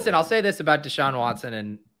then you listen. I'll say this about Deshaun Watson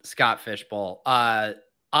and Scott Fishbowl. I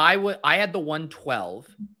had the 112.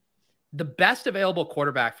 The best available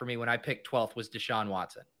quarterback for me when I picked 12th was Deshaun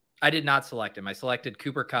Watson. I did not select him. I selected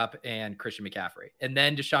Cooper Kupp and Christian McCaffrey. And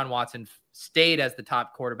then Deshaun Watson stayed as the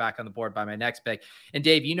top quarterback on the board by my next pick. And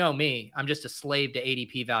Dave, you know me, I'm just a slave to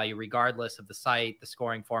ADP value, regardless of the site, the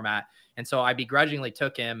scoring format. And so I begrudgingly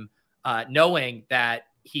took him, knowing that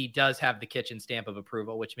he does have the kitchen stamp of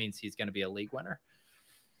approval, which means he's going to be a league winner.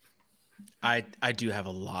 I do have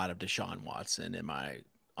a lot of Deshaun Watson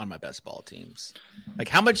on my best ball teams. Like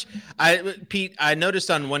how much Pete, I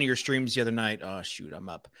noticed on one of your streams the other night. Oh shoot, I'm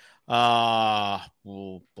up. Oh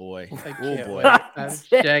boy. Oh boy. I'm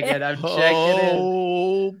checking in.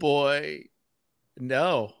 Oh boy.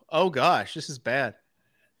 No. Oh gosh, this is bad.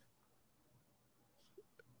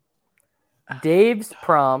 Dave's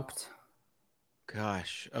prompt.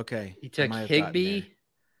 Gosh. Okay. He took Higbee.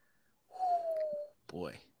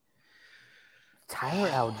 Boy. Tyler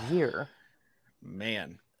Algier.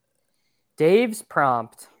 Man. Dave's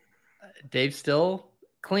prompt. Dave's still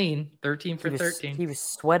clean. 13 for 13. He was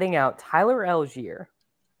sweating out Tyler Algier.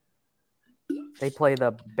 They play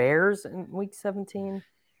the Bears in week 17.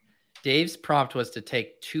 Dave's prompt was to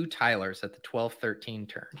take 2 Tylers at the 12-13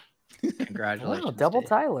 turn. Congratulations. Wow, double Dave.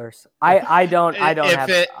 Tylers. I don't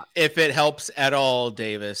if it helps at all,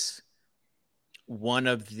 Davis. One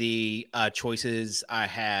of the choices I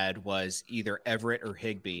had was either Everett or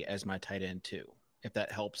Higbee as my tight end too, if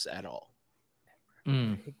that helps at all.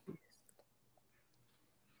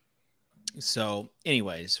 So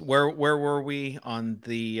anyways, where were we on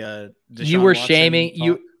the Deshaun you were Watson shaming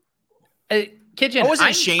talk? you Kitchen. I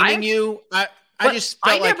wasn't shaming you. I just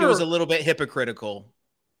felt like it was a little bit hypocritical.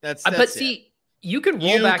 That's but see, you can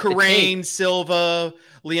roll back Corain, Silva,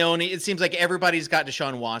 Leone. It seems like everybody's got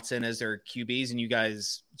Deshaun Watson as their QBs, and you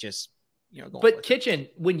guys just But Kitchen,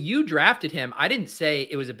 when you drafted him, I didn't say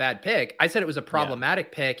it was a bad pick. I said it was a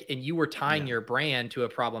problematic pick, and you were tying your brand to a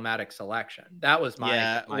problematic selection. That was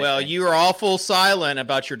my well, you were awful silent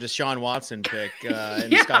about your Deshaun Watson pick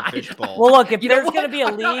in Scott Fishbowl. Well, look, if there's going to be a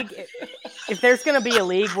league, if there's going to be a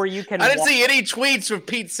league where you can, I didn't see any tweets with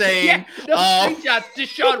Pete saying, screenshots,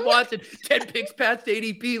 Deshaun Watson, 10 picks past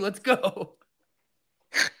ADP. Let's go.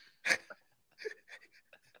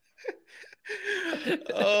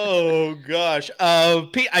 Oh gosh,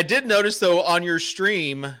 Pete, I did notice though on your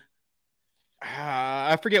stream,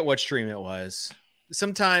 I forget what stream it was.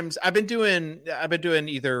 Sometimes I've been doing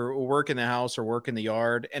either work in the house or work in the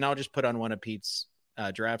yard, and I'll just put on one of Pete's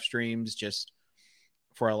draft streams just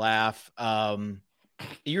for a laugh.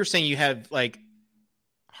 You're saying you have like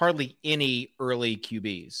hardly any early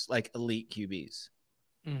QBs, like elite QBs.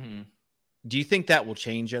 Mm-hmm. Do you think that will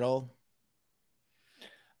change at all?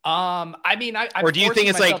 I mean, or do you think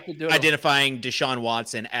it's like identifying Deshaun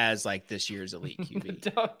Watson as like this year's elite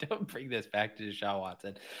QB? Don't bring this back to Deshaun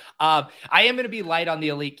Watson. I am going to be light on the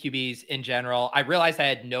elite QBs in general. I realized I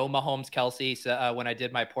had no Mahomes Kelsey when I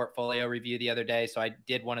did my portfolio review the other day. So I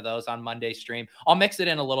did one of those on Monday's stream. I'll mix it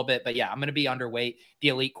in a little bit, but yeah, I'm going to be underweight the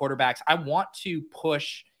elite quarterbacks. I want to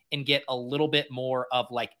push and get a little bit more of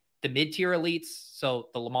like the mid-tier elites. So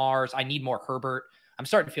the Lamars, I need more Herbert. I'm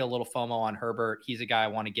starting to feel a little FOMO on Herbert. He's a guy I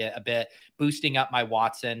want to get a bit, boosting up my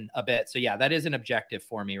Watson a bit. So yeah, that is an objective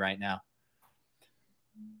for me right now.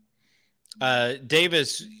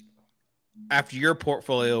 Davis, after your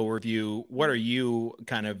portfolio review, what are you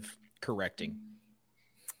kind of correcting?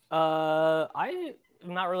 I'm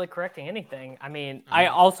not really correcting anything. I mean, I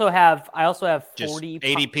also have 40 just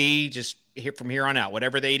ADP, just from here on out,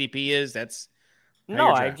 whatever the ADP is, that's.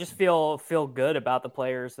 No, I just feel good about the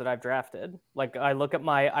players that I've drafted. Like I look at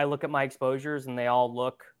my exposures and they all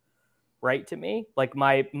look right to me. Like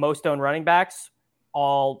my most owned running backs,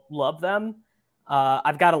 all love them.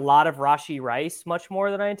 I've got a lot of Rashee Rice, much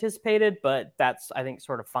more than I anticipated, but that's I think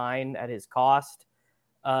sort of fine at his cost.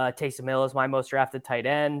 Taysom Hill is my most drafted tight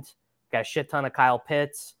end. Got a shit ton of Kyle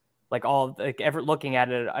Pitts. Like looking at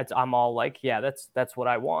it, I'm all like, yeah, that's what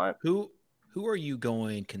I want. Who are you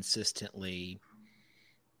going consistently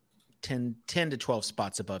 10 to 12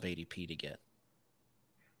 spots above ADP to get?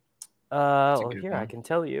 Here, I can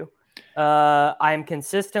tell you. I'm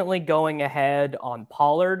consistently going ahead on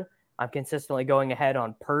Pollard. I'm consistently going ahead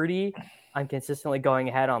on Purdy. I'm consistently going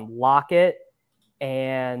ahead on Lockett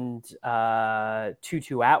and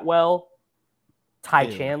Tutu Atwell, Ty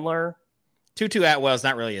Ew. Chandler. Tutu Atwell is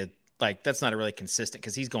not really that's not a really consistent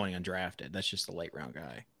because he's going undrafted. That's just a late round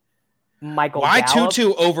guy. Michael Why Gallup,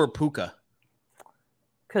 Tutu over Puka?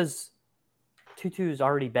 because Tutu's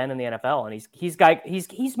already been in the NFL and he's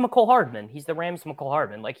McCole Hardman. He's the Rams McCole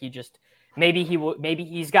Hardman. Like maybe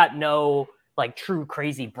he's got no like true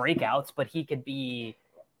crazy breakouts, but he could be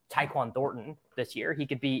Tyquan Thornton this year. He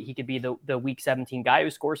could be the week 17 guy who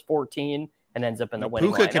scores 14 and ends up in the winning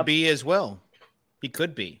Puka lineup. could be as well. He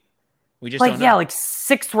could be. We just like don't know. like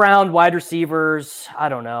 6th round wide receivers. I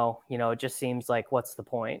don't know. It just seems like what's the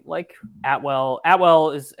point? Like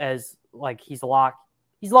Atwell is as like he's locked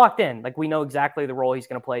in. Like we know exactly the role he's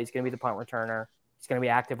going to play. He's going to be the punt returner. He's going to be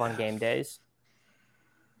active on game days.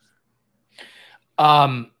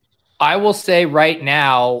 I will say right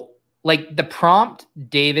now, like the prompt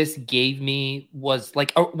Davis gave me was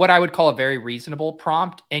like what I would call a very reasonable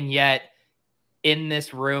prompt. And yet in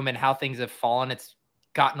this room and how things have fallen, it's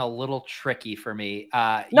gotten a little tricky for me.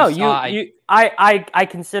 I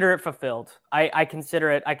consider it fulfilled. I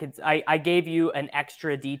consider it. I gave you an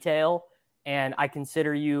extra detail and I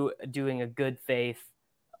consider you doing a good faith.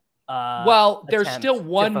 There's still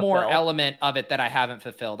one more element of it that I haven't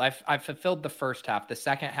fulfilled. I've fulfilled the first half. The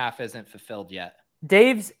second half isn't fulfilled yet.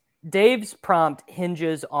 Dave's prompt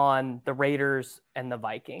hinges on the Raiders and the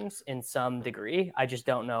Vikings in some degree. I just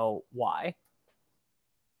don't know why.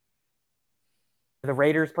 The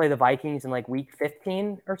Raiders play the Vikings in like week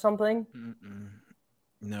 15 or something.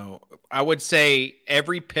 No, I would say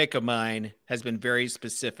every pick of mine has been very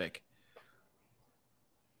specific.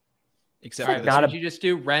 Except for so did you just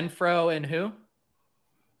do Renfro and who?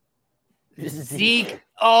 Zeke.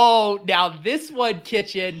 Oh, now this one,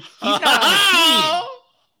 Kitchen. He's not on the team.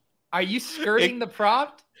 Are you skirting the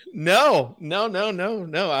prompt? No.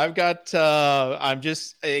 I've got. I'm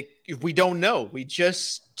just. We don't know. We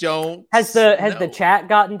just don't. Has the chat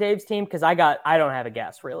gotten Dave's team? Because I don't have a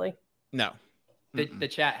guess really. No. The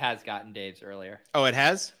chat has gotten Dave's earlier. Oh, it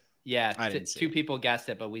has. Yeah, two people guessed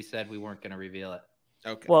it, but we said we weren't going to reveal it.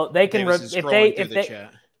 Okay. Well, they can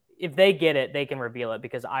if they get it, they can reveal it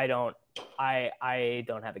because I don't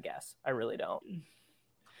have a guess. I really don't.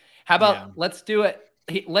 How about let's do it.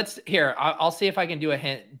 I'll see if I can do a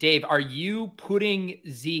hint. Dave, are you putting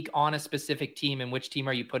Zeke on a specific team, and which team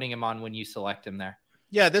are you putting him on when you select him there?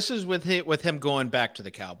 Yeah, this is with him going back to the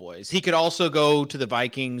Cowboys. He could also go to the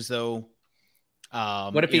Vikings, though.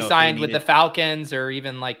 What if he signed with the Falcons or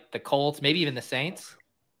even like the Colts, maybe even the Saints?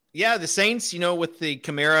 Yeah, the Saints, with the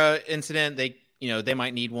Kamara incident, they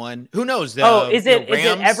might need one. Who knows? Though? Is it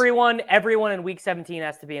everyone in week 17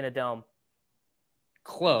 has to be in a dome?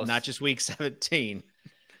 Close. Not just week 17.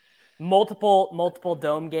 Multiple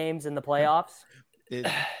dome games in the playoffs.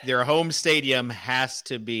 Their home stadium has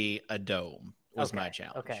to be a dome. Was my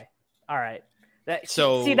challenge. Okay. All right. That's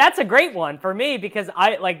a great one for me because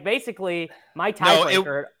I basically my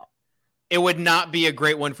tiebreaker. It would not be a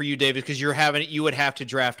great one for you, David, because you would have to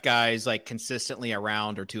draft guys like consistently a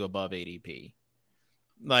round or two above ADP.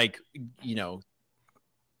 Like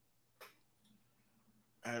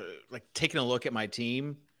taking a look at my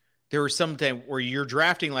team, there was some time where you're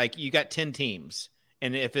drafting like you got 10 teams,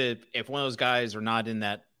 and if one of those guys are not in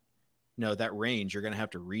that that range, you're gonna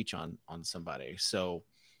have to reach on somebody. So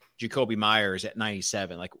Jacoby Myers at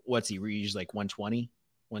 97, like what's he reach, like 120,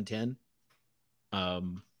 110?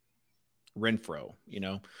 Renfro,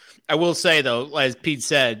 I will say though, as Pete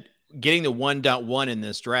said, getting the 1.1 in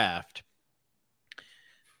this draft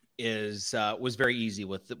was very easy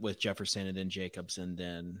with Jefferson and then Jacobs and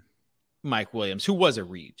then Mike Williams, who was a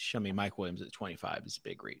reach. I mean, Mike Williams at 25 is a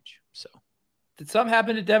big reach. So did something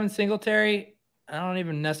happen to Devin Singletary? I don't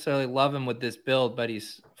even necessarily love him with this build, but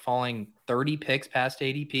he's falling 30 picks past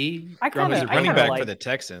ADP. He's a running back for the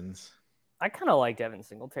Texans. I kind of like Devin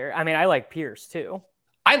Singletary. I mean, I like Pierce too.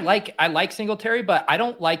 I like Singletary, but I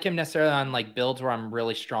don't like him necessarily on like builds where I'm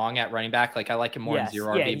really strong at running back. Like I like him more in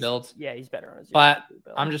zero RB builds. Yeah, he's better on a zero but RB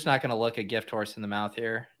build. I'm just not going to look a gift horse in the mouth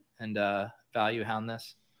here and value hound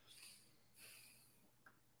this.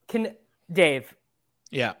 Dave?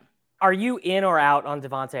 Yeah. Are you in or out on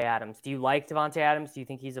Devontae Adams? Do you like Devontae Adams? Do you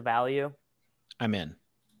think he's a value? I'm in.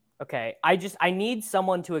 Okay. I need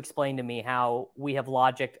someone to explain to me how we have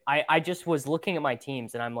logic. I just was looking at my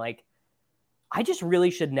teams and I'm like, I just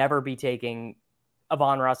really should never be taking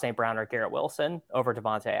Amon-Ra St. Brown or Garrett Wilson over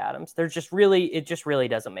Devontae Adams. It just really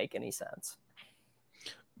doesn't make any sense.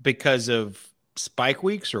 Because of spike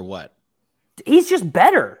weeks or what? He's just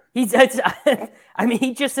better. He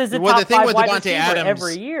just is a top 5 wide receiver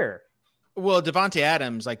every year. Well, Devontae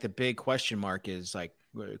Adams, like the big question mark is like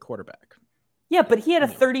quarterback. Yeah, but he had a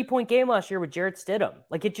 30-point game last year with Jarrett Stidham.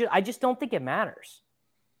 Like I just don't think it matters.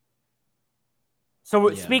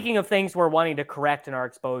 So speaking of things we're wanting to correct in our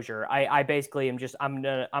exposure, I basically I'm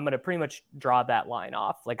gonna pretty much draw that line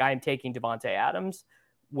off. Like I am taking Devontae Adams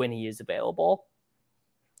when he is available.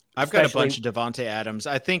 I've got a bunch of Devontae Adams.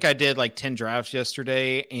 I think I did like 10 drafts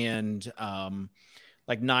yesterday, and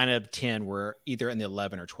like 9 out of 10 were either in the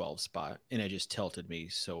 11 or 12 spot, and it just tilted me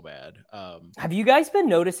so bad. Have you guys been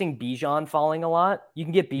noticing Bijan falling a lot? You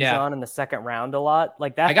can get Bijan in the second round a lot.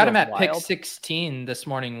 Like that. I got him at pick 16 this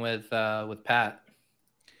morning with Pat.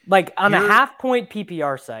 Like on a half-point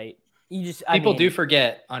PPR site, people do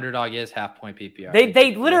forget underdog is half-point PPR.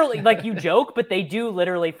 They literally like you joke, but they do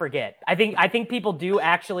literally forget. I think people do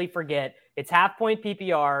actually forget it's half-point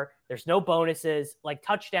PPR. There's no bonuses, like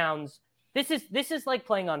touchdowns. This is like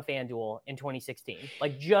playing on FanDuel in 2016.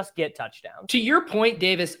 Like just get touchdowns. To your point,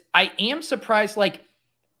 Davis, I am surprised. Like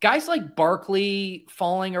guys like Barkley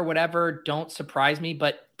falling or whatever don't surprise me,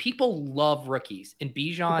 but people love rookies, and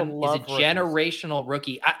Bijan is a generational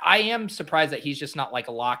rookie. I am surprised that he's just not like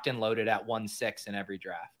locked and loaded at 1-6 in every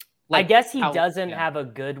draft. Like, I guess he doesn't have a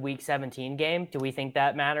good Week 17 game. Do we think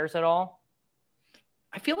that matters at all?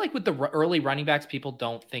 I feel like with the early running backs, people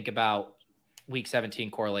don't think about Week 17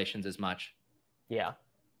 correlations as much. Yeah.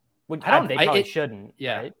 They probably shouldn't.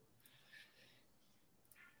 Yeah. Right?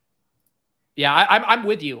 Yeah, I'm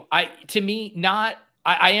with you. I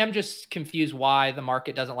am just confused why the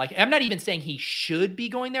market doesn't like it. I'm not even saying he should be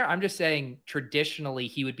going there. I'm just saying traditionally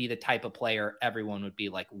he would be the type of player everyone would be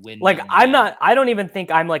like winning. Like I don't even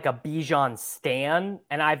think I'm like a Bijan stan,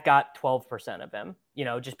 and I've got 12% of him,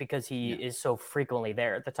 just because he is so frequently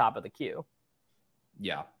there at the top of the queue.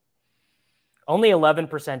 Yeah. Only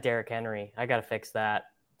 11% Derrick Henry. I got to fix that.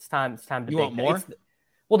 It's time to You want more?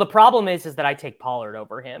 Well, the problem is that I take Pollard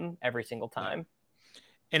over him every single time.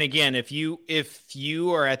 And again, if you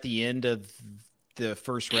are at the end of the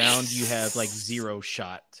first round, you have like 0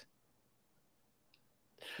 shot.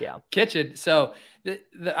 Yeah. Kitchen. So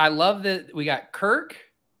I love that we got Kirk,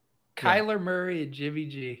 Kyler Murray, and Jimmy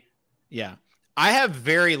G. Yeah. I have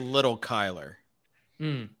very little Kyler.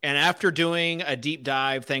 And after doing a deep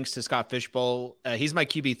dive, thanks to Scott Fishbowl, he's my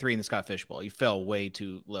QB3 in the Scott Fishbowl. He fell way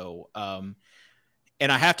too low.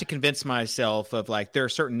 And I have to convince myself of like, there are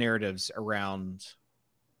certain narratives around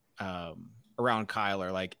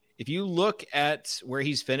Kyler. Like if you look at where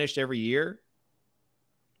he's finished every year,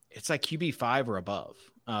 it's like QB5 or above.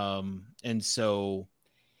 And so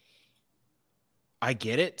I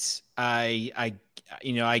get it. I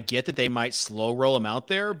get that they might slow roll him out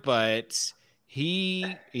there, but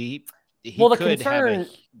the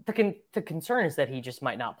concern is that he just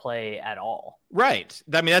might not play at all. Right.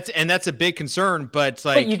 I mean, that's a big concern, but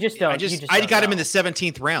like, you just don't. I got him in the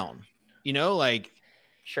 17th round,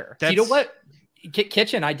 Sure. You know what?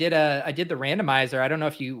 Kitchen, I did the randomizer. I don't know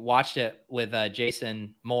if you watched it with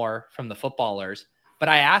Jason Moore from the Footballers, but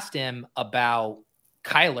I asked him about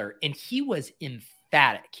Kyler and he was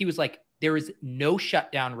emphatic. He was like, there is no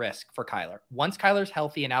shutdown risk for Kyler. Once Kyler's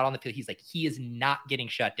healthy and out on the field, he's like, he is not getting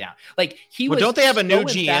shut down. Like don't they have a new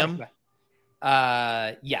GM?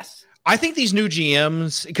 Yes. I think these new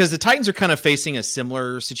GMs, because the Titans are kind of facing a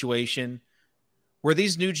similar situation where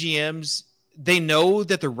these new GMs, they know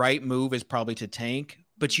that the right move is probably to tank,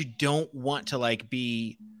 but you don't want to like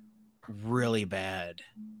be really bad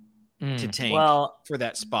to tank for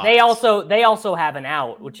that spot. They also have an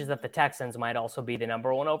out, which is that the Texans might also be the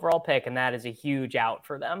number 1 overall pick, and that is a huge out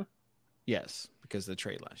for them. Yes, because of the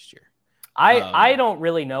trade last year. I don't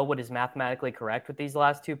really know what is mathematically correct with these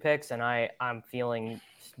last 2 picks, and I'm feeling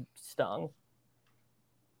stung.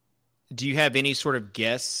 Do you have any sort of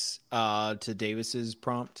guess to Davis's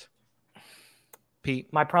prompt,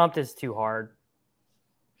 Pete? My prompt is too hard.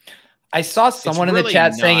 I saw someone in the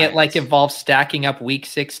chat saying it like involves stacking up Week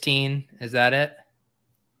 16. Is that it?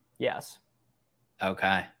 Yes.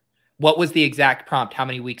 Okay. What was the exact prompt? How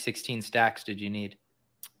many Week 16 stacks did you need?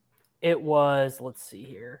 It was, let's see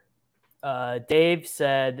here. Dave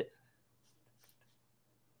said,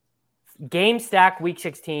 game stack Week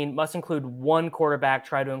 16 must include 1 quarterback.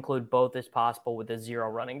 Try to include both as possible with a 0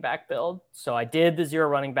 running back build. So I did the 0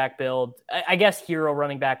 running back build. I guess hero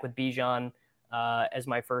running back with Bijan as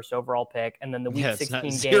my first overall pick. And then the Week 16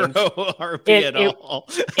 games. It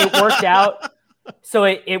worked out. So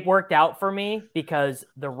it worked out for me because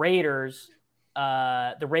the Raiders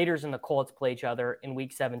and the Colts play each other in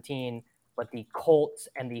Week 17, but the Colts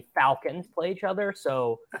and the Falcons play each other.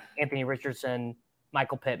 So Anthony Richardson,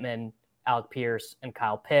 Michael Pittman, Alec Pierce and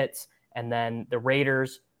Kyle Pitts. And then the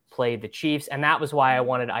Raiders played the Chiefs. And that was why I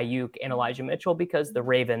wanted Ayuk and Elijah Mitchell, because the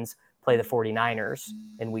Ravens play the 49ers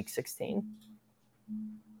in week 16.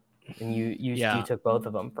 And you took both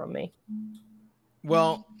of them from me.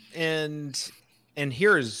 Well, and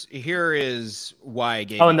here is why I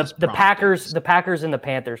gave. Oh, and the Packers and the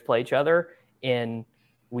Panthers play each other in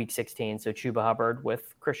week 16. So Chuba Hubbard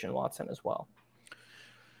with Christian Watson as well.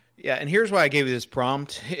 Yeah, and here's why I gave you this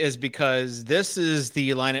prompt is because this is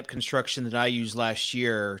the lineup construction that I used last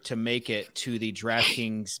year to make it to the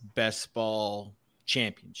DraftKings Best Ball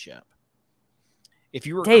Championship. If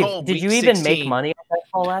you recall, Dave, did you even make money on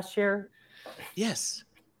Best Ball last year? Yes.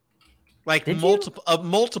 Like Did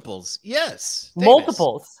multiples. Yes. Davis.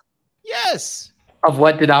 Multiples. Yes. Of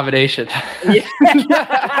what denomination? Who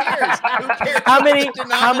cares? How many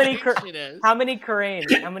Cranes?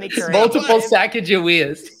 Multiple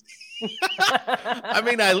Sacagaweas. I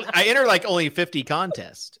mean, I entered like only 50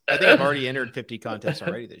 contests. I think I've already entered 50 contests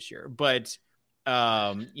already this year. But,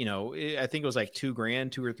 I think it was like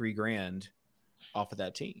 $2,000, $2 or $3,000 off of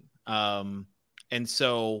that team. And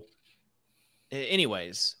so,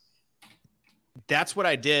 anyways, that's what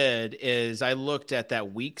I did is I looked at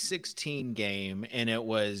that week 16 game, and it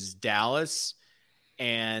was Dallas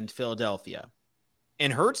and Philadelphia.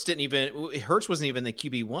 And Hurts wasn't even the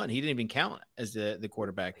QB1. He didn't even count as the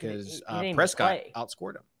quarterback because Prescott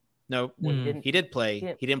outscored him. No, he did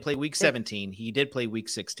play. He didn't play week 17. He did play week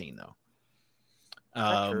 16 though.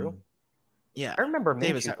 That's true. Yeah, I remember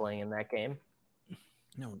Minshew playing in that game.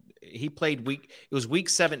 No, he played it was week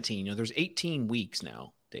 17. There's 18 weeks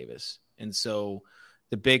now, Davis. And so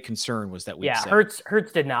the big concern was that week. Yeah, 7.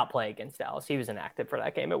 Hurts did not play against Dallas. He was inactive for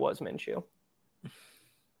that game. It was Minshew.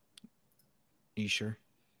 You sure?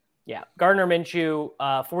 Yeah. Gardner Minshew,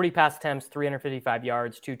 40 pass attempts, 355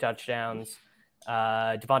 yards, 2 touchdowns.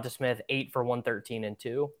 Devonta Smith, 8 for 113 and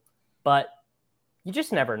 2. But you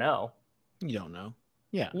just never know. You don't know.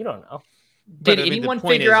 Yeah. You don't know. Did anyone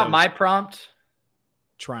figure out my prompt?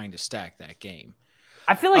 Trying to stack that game.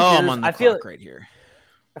 I feel like I'm on the clock right here.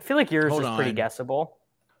 I feel like yours Hold is on. pretty guessable.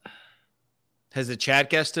 Has the chat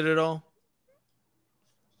guessed it at all?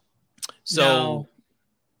 So, No.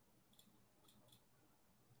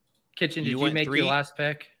 Kitchen, did you make 3? your last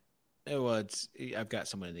pick? Well, I've got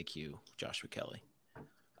someone in the queue, Joshua Kelly.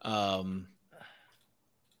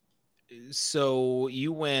 So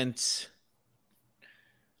you went.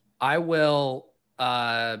 I will.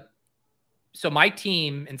 So my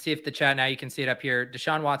team, and see if the chat now you can see it up here.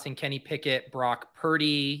 Deshaun Watson, Kenny Pickett, Brock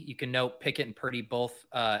Purdy. You can note Pickett and Purdy both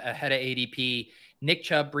ahead of ADP. Nick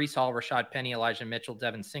Chubb, Breece Hall, Rashad Penny, Elijah Mitchell,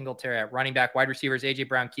 Devin Singletary at running back. Wide receivers, A.J.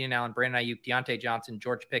 Brown, Keenan Allen, Brandon Ayuk, Deontay Johnson,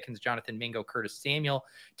 George Pickens, Jonathan Mingo, Curtis Samuel.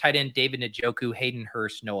 Tight end, David Njoku, Hayden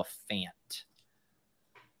Hurst, Noah Fant.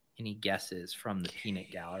 Any guesses from the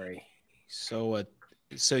peanut gallery? So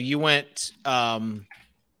you went.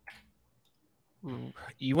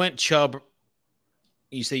 You went Chubb.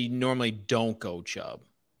 You say you normally don't go Chubb.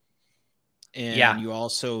 And you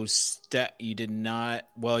also you did not.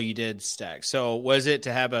 Well, you did stack. So was it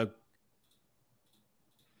to have a?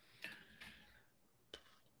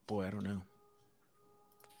 Boy, I don't know.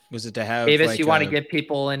 Was it to have Davis? like you want to give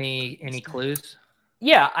people any clues?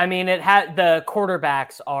 Yeah, I mean, it had the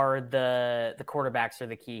quarterbacks are the quarterbacks are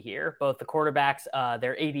the key here. Both the quarterbacks,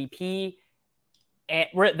 their ADP,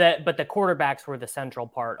 but the quarterbacks were the central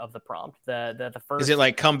part of the prompt. The first. Is it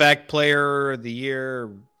like comeback player of the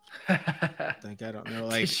year? Like I don't know.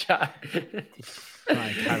 Like if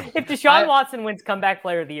Deshaun Watson wins comeback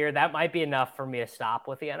player of the year, that might be enough for me to stop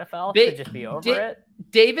with the NFL to just be over it.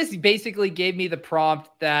 Davis basically gave me the prompt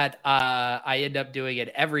that I end up doing at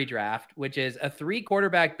every draft, which is a 3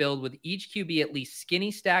 quarterback build with each QB at least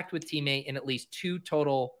skinny stacked with teammate and at least 2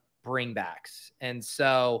 total bringbacks. And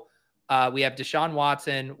so we have Deshaun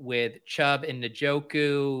Watson with Chubb and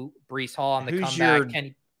Njoku, Breece Hall on the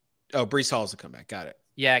comeback. Breece Hall's the comeback. Got it.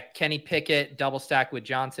 Yeah, Kenny Pickett double stack with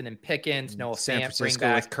Johnson and Pickens. Noah San Fant,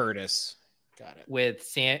 Francisco with Curtis. Got it. With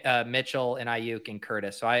Mitchell and Ayuk and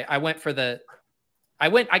Curtis. So I went for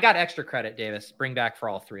I got extra credit, Davis. Bring back for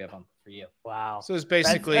all 3 of them for you. Wow. So it's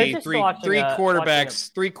basically three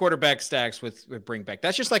quarterback stacks with bring back.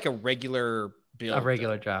 That's just like a regular build. A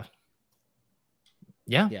regular draft.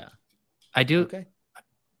 Yeah. Yeah. I do. Okay.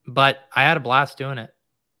 But I had a blast doing it.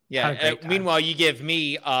 Yeah. Meanwhile, you give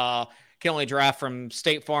me can only draft from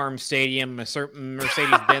State Farm Stadium, a certain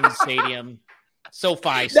Mercedes-Benz Stadium,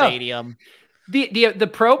 SoFi Stadium.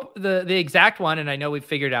 The exact one, and I know we've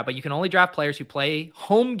figured it out, but you can only draft players who play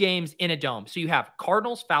home games in a dome. So you have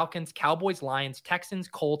Cardinals, Falcons, Cowboys, Lions, Texans,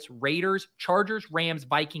 Colts, Raiders, Chargers, Rams,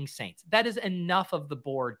 Vikings, Saints. That is enough of the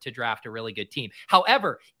board to draft a really good team.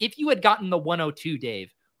 However, if you had gotten the 102,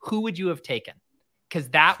 Dave, who would you have taken? Because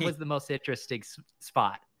that was the most interesting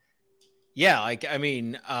spot. Yeah, like I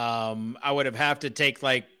mean, I would have to take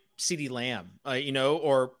like CeeDee Lamb,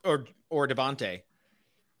 or Devontae.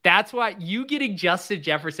 That's why you getting Justin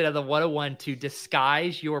Jefferson at the 101 to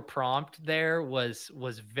disguise your prompt there was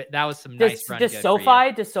some nice run.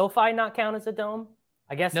 Does SoFi not count as a dome?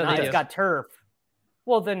 I guess no, not. It's got turf.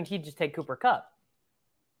 Well, then he'd just take Cooper Kupp.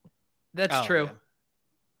 That's true. Yeah.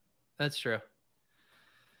 That's true.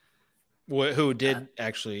 Who did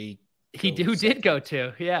actually? Who did go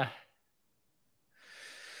to? Yeah.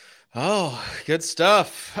 Oh, good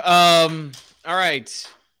stuff. All right.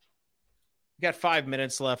 We got 5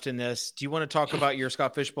 minutes left in this. Do you want to talk about your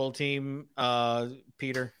Scott Fishbowl team,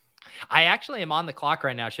 Peter? I actually am on the clock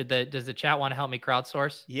right now. Does the chat want to help me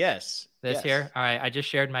crowdsource? Yes. Here? All right. I just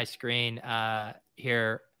shared my screen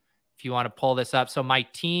here. If you want to pull this up. So my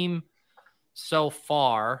team so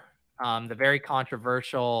far, the very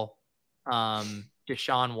controversial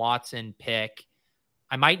Deshaun Watson pick,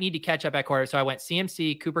 I might need to catch up at quarter. So I went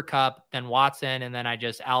CMC, Cooper Kupp, then Watson, and then I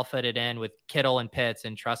just alphaed it in with Kittle and Pitts.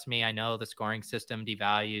 And trust me, I know the scoring system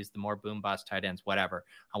devalues the more boom bust tight ends, whatever.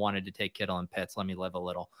 I wanted to take Kittle and Pitts. Let me live a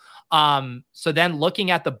little. So then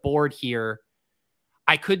looking at the board here,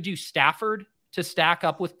 I could do Stafford to stack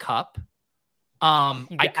up with Kupp. I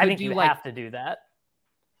think you have to do that.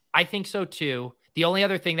 I think so too. The only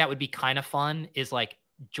other thing that would be kind of fun is like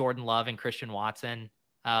Jordan Love and Christian Watson.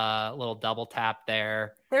 A little double tap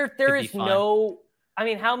there. There is no, I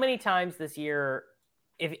mean, how many times this year,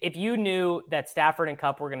 if you knew that Stafford and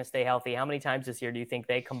Kupp were going to stay healthy, how many times this year do you think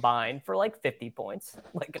they combined for like 50 points?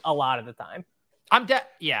 Like a lot of the time.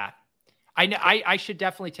 Yeah. I know. I should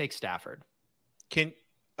definitely take Stafford.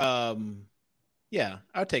 Yeah,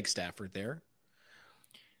 I'll take Stafford there.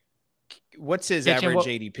 What's his average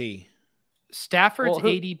ADP? Stafford's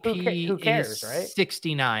ADP who cares, is right?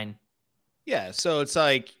 69. Yeah, so it's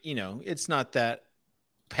like, it's not that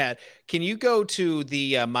bad. Can you go to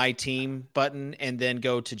the My Team button and then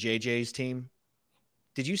go to JJ's team?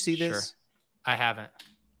 Did you see this? Sure. I haven't.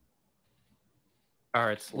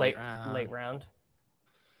 Or it's late round.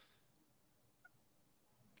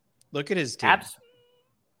 Look at his team.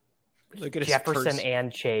 Look at Jefferson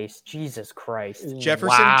and Chase. Jesus Christ.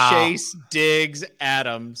 Jefferson, Chase, Diggs,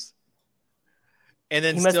 Adams. And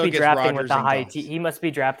then he must be drafting with the high T. He must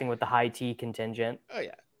be drafting with the high T contingent. Oh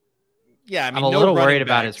yeah, yeah. I mean, I'm a little worried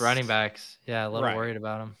about his running backs. Yeah, a little worried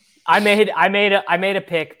about him. I made a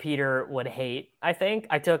pick Peter would hate. I think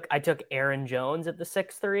I took Aaron Jones at the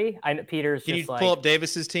 6-3. Peter's. Can you pull up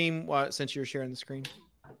Davis's team since you're sharing the screen?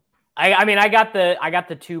 I got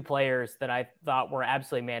the two players that I thought were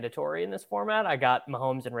absolutely mandatory in this format. I got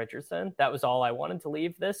Mahomes and Richardson. That was all I wanted to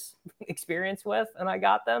leave this experience with, and I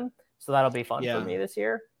got them. So that'll be fun for me this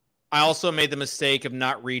year. I also made the mistake of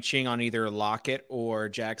not reaching on either Lockett or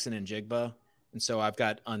Jackson and Jigba. And so I've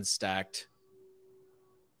got unstacked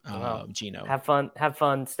Geno. Have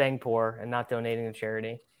fun staying poor and not donating to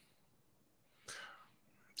charity.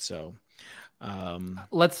 So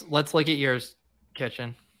let's look at yours,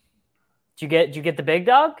 Kitchen. Did you get the big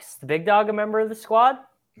dog? Is the big dog a member of the squad?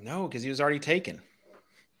 No, because he was already taken.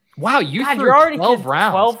 Wow, you're already 12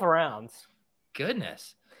 rounds. 12 rounds.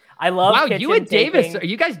 Goodness. I love. Wow, you and Davis, are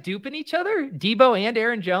you guys duping each other? Debo and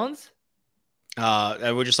Aaron Jones?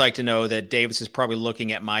 I would just like to know that Davis is probably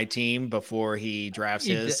looking at my team before he drafts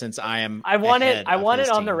his, since I am. I want it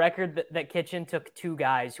on the record that Kitchen took two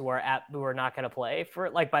guys who are not going to play for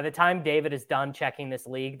it. Like by the time David is done checking this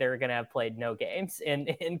league, they're going to have played no games in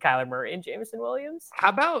Kyler Murray and Jameson Williams. How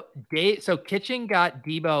about Dave? So Kitchen got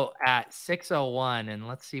Debo at 601, and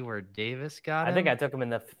let's see where Davis got him. I think I took him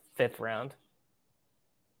in the 5th round.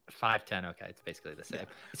 5-10. Okay, it's basically the same.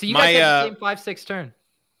 So you guys had the same 5-6 turn.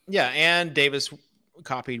 Yeah, and Davis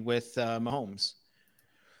copied with Mahomes.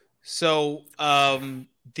 So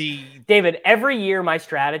David, every year my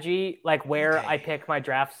strategy, like where I pick my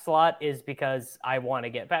draft slot, is because I want to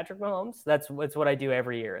get Patrick Mahomes. That's what I do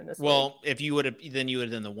every year in this. Well, league. If you would have, then you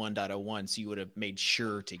would have done the 1.01, so you would have made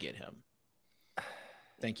sure to get him.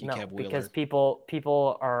 Thank you, Kev Wheeler. Because people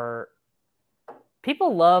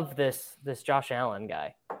love this Josh Allen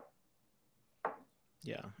guy.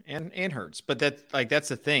 Yeah, and Hurts, but that's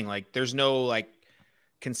the thing. Like, there's no like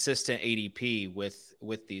consistent ADP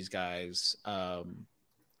with these guys.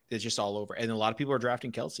 It's just all over, and a lot of people are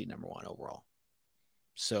drafting Kelsey number 1 overall.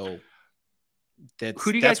 So,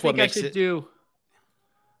 Who do you guys what think I makes should it do?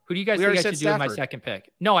 Who do you guys We think I already should said do with my Stafford. second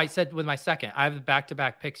pick? No, I said with my second. I have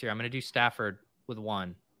back-to-back picks here. I'm going to do Stafford with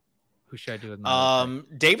one. Who should I do with my other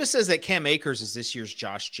pick? Davis says that Cam Akers is this year's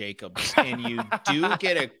Josh Jacobs, and you do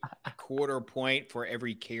get a quarter point for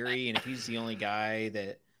every carry. And if he's the only guy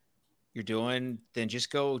that you're doing, then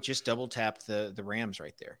just double tap the Rams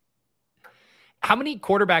right there. How many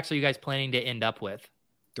quarterbacks are you guys planning to end up with?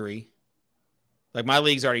 3. Like my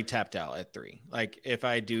league's already tapped out at 3. Like if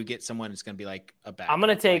I do get someone, it's gonna be like a back. I'm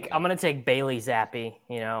gonna take Bailey Zappi,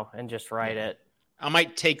 and just write it. I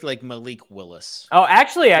might take like Malik Willis. Oh,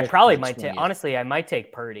 actually, I With probably the might take. 20th. Honestly, I might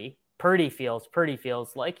take Purdy. Purdy feels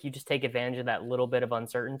like you just take advantage of that little bit of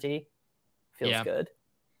uncertainty. Feels good.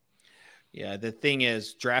 Yeah, the thing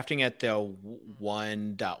is, drafting at the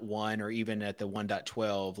 1.1 or even at the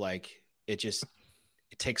 1.12, like it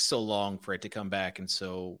takes so long for it to come back, and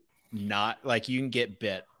so not like you can get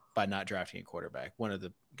bit by not drafting a quarterback. One of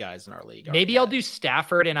the guys in our league. Maybe I'll do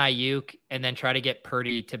Stafford and Ayuk and then try to get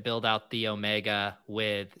Purdy to build out the Omega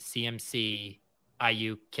with CMC,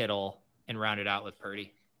 Ayuk, Kittle, and round it out with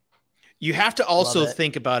Purdy. You have to also Love it.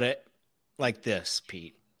 think about it like this,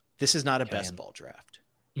 Pete. This is not a best ball draft.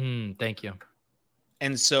 Thank you.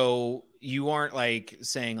 And so you aren't like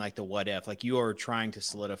saying like the what if, like you are trying to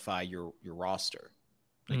solidify your roster.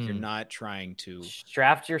 Like you're not trying to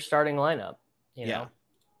Draft your starting lineup. You know.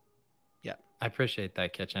 I appreciate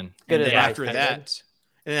that, Kitchen. Good And then advice, after David. that,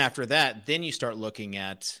 and then after that, then you start looking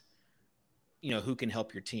at, who can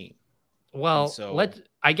help your team. Well, And so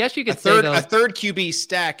I guess you A could say though, third QB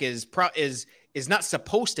stack is not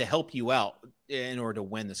supposed to help you out in order to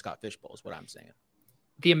win the Scott Fish Bowl. Is what I'm saying.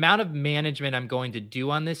 the amount of management I'm going to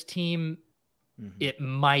do on this team, it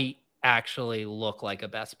might actually look like a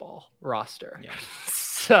best ball roster. Yeah.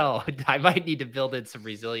 So I might need to build in some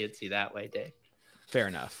resiliency that way, Dave. Fair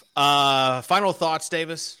enough. Final thoughts,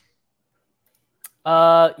 Davis?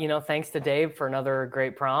 Thanks to Dave for another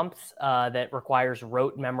great prompt that requires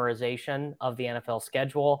rote memorization of the NFL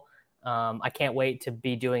schedule. I can't wait to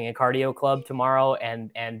be doing a cardio club tomorrow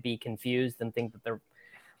and be confused and think that the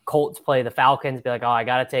Colts play the Falcons. Be like, oh, I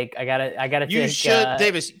gotta take. You should,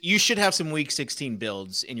 Davis. You should have some Week 16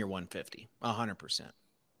 builds in your 150. 100%.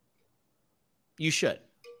 You should.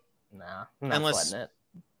 Nah, I'm not sweating it.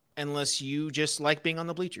 Unless you just like being on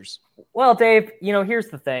the bleachers. Well, Dave, here's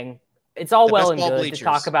the thing. It's all The well best and ball good bleachers. to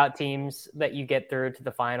talk about teams that you get through to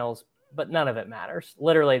the finals, but none of it matters.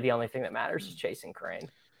 Literally, the only thing that matters is chasing Crane.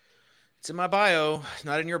 It's in my bio,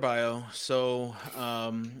 not in your bio. So,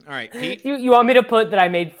 all right, Pete. You want me to put that I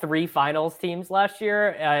made 3 finals teams last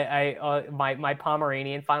year? My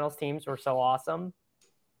Pomeranian finals teams were so awesome.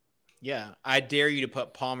 Yeah, I dare you to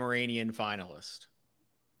put Pomeranian finalist.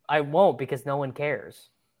 I won't because no one cares.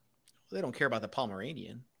 They don't care about the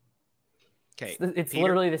Pomeranian. Okay, It's Peter?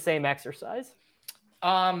 literally the same exercise.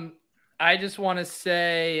 I just want to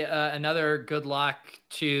say another good luck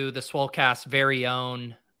to the Swolecast very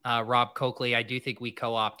own Rob Coakley. I do think we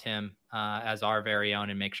co-opt him as our very own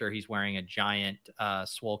and make sure he's wearing a giant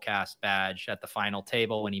Swolecast badge at the final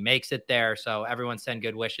table when he makes it there. So everyone send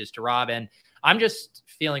good wishes to Rob. And I'm just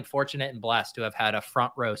feeling fortunate and blessed to have had a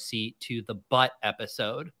front row seat to the butt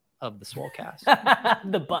episode of the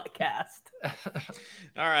Swolecast. The butt cast.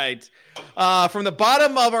 All right. From the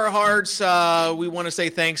bottom of our hearts, we want to say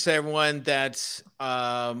thanks to everyone that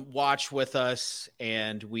watched with us,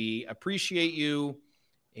 and we appreciate you.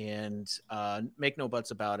 And make no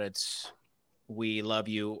buts about it. We love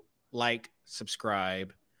you. Like,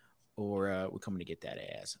 subscribe, or we're coming to get that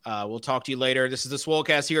ass. We'll talk to you later. This is the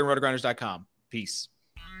Swolecast here on rotogrinders.com. Peace.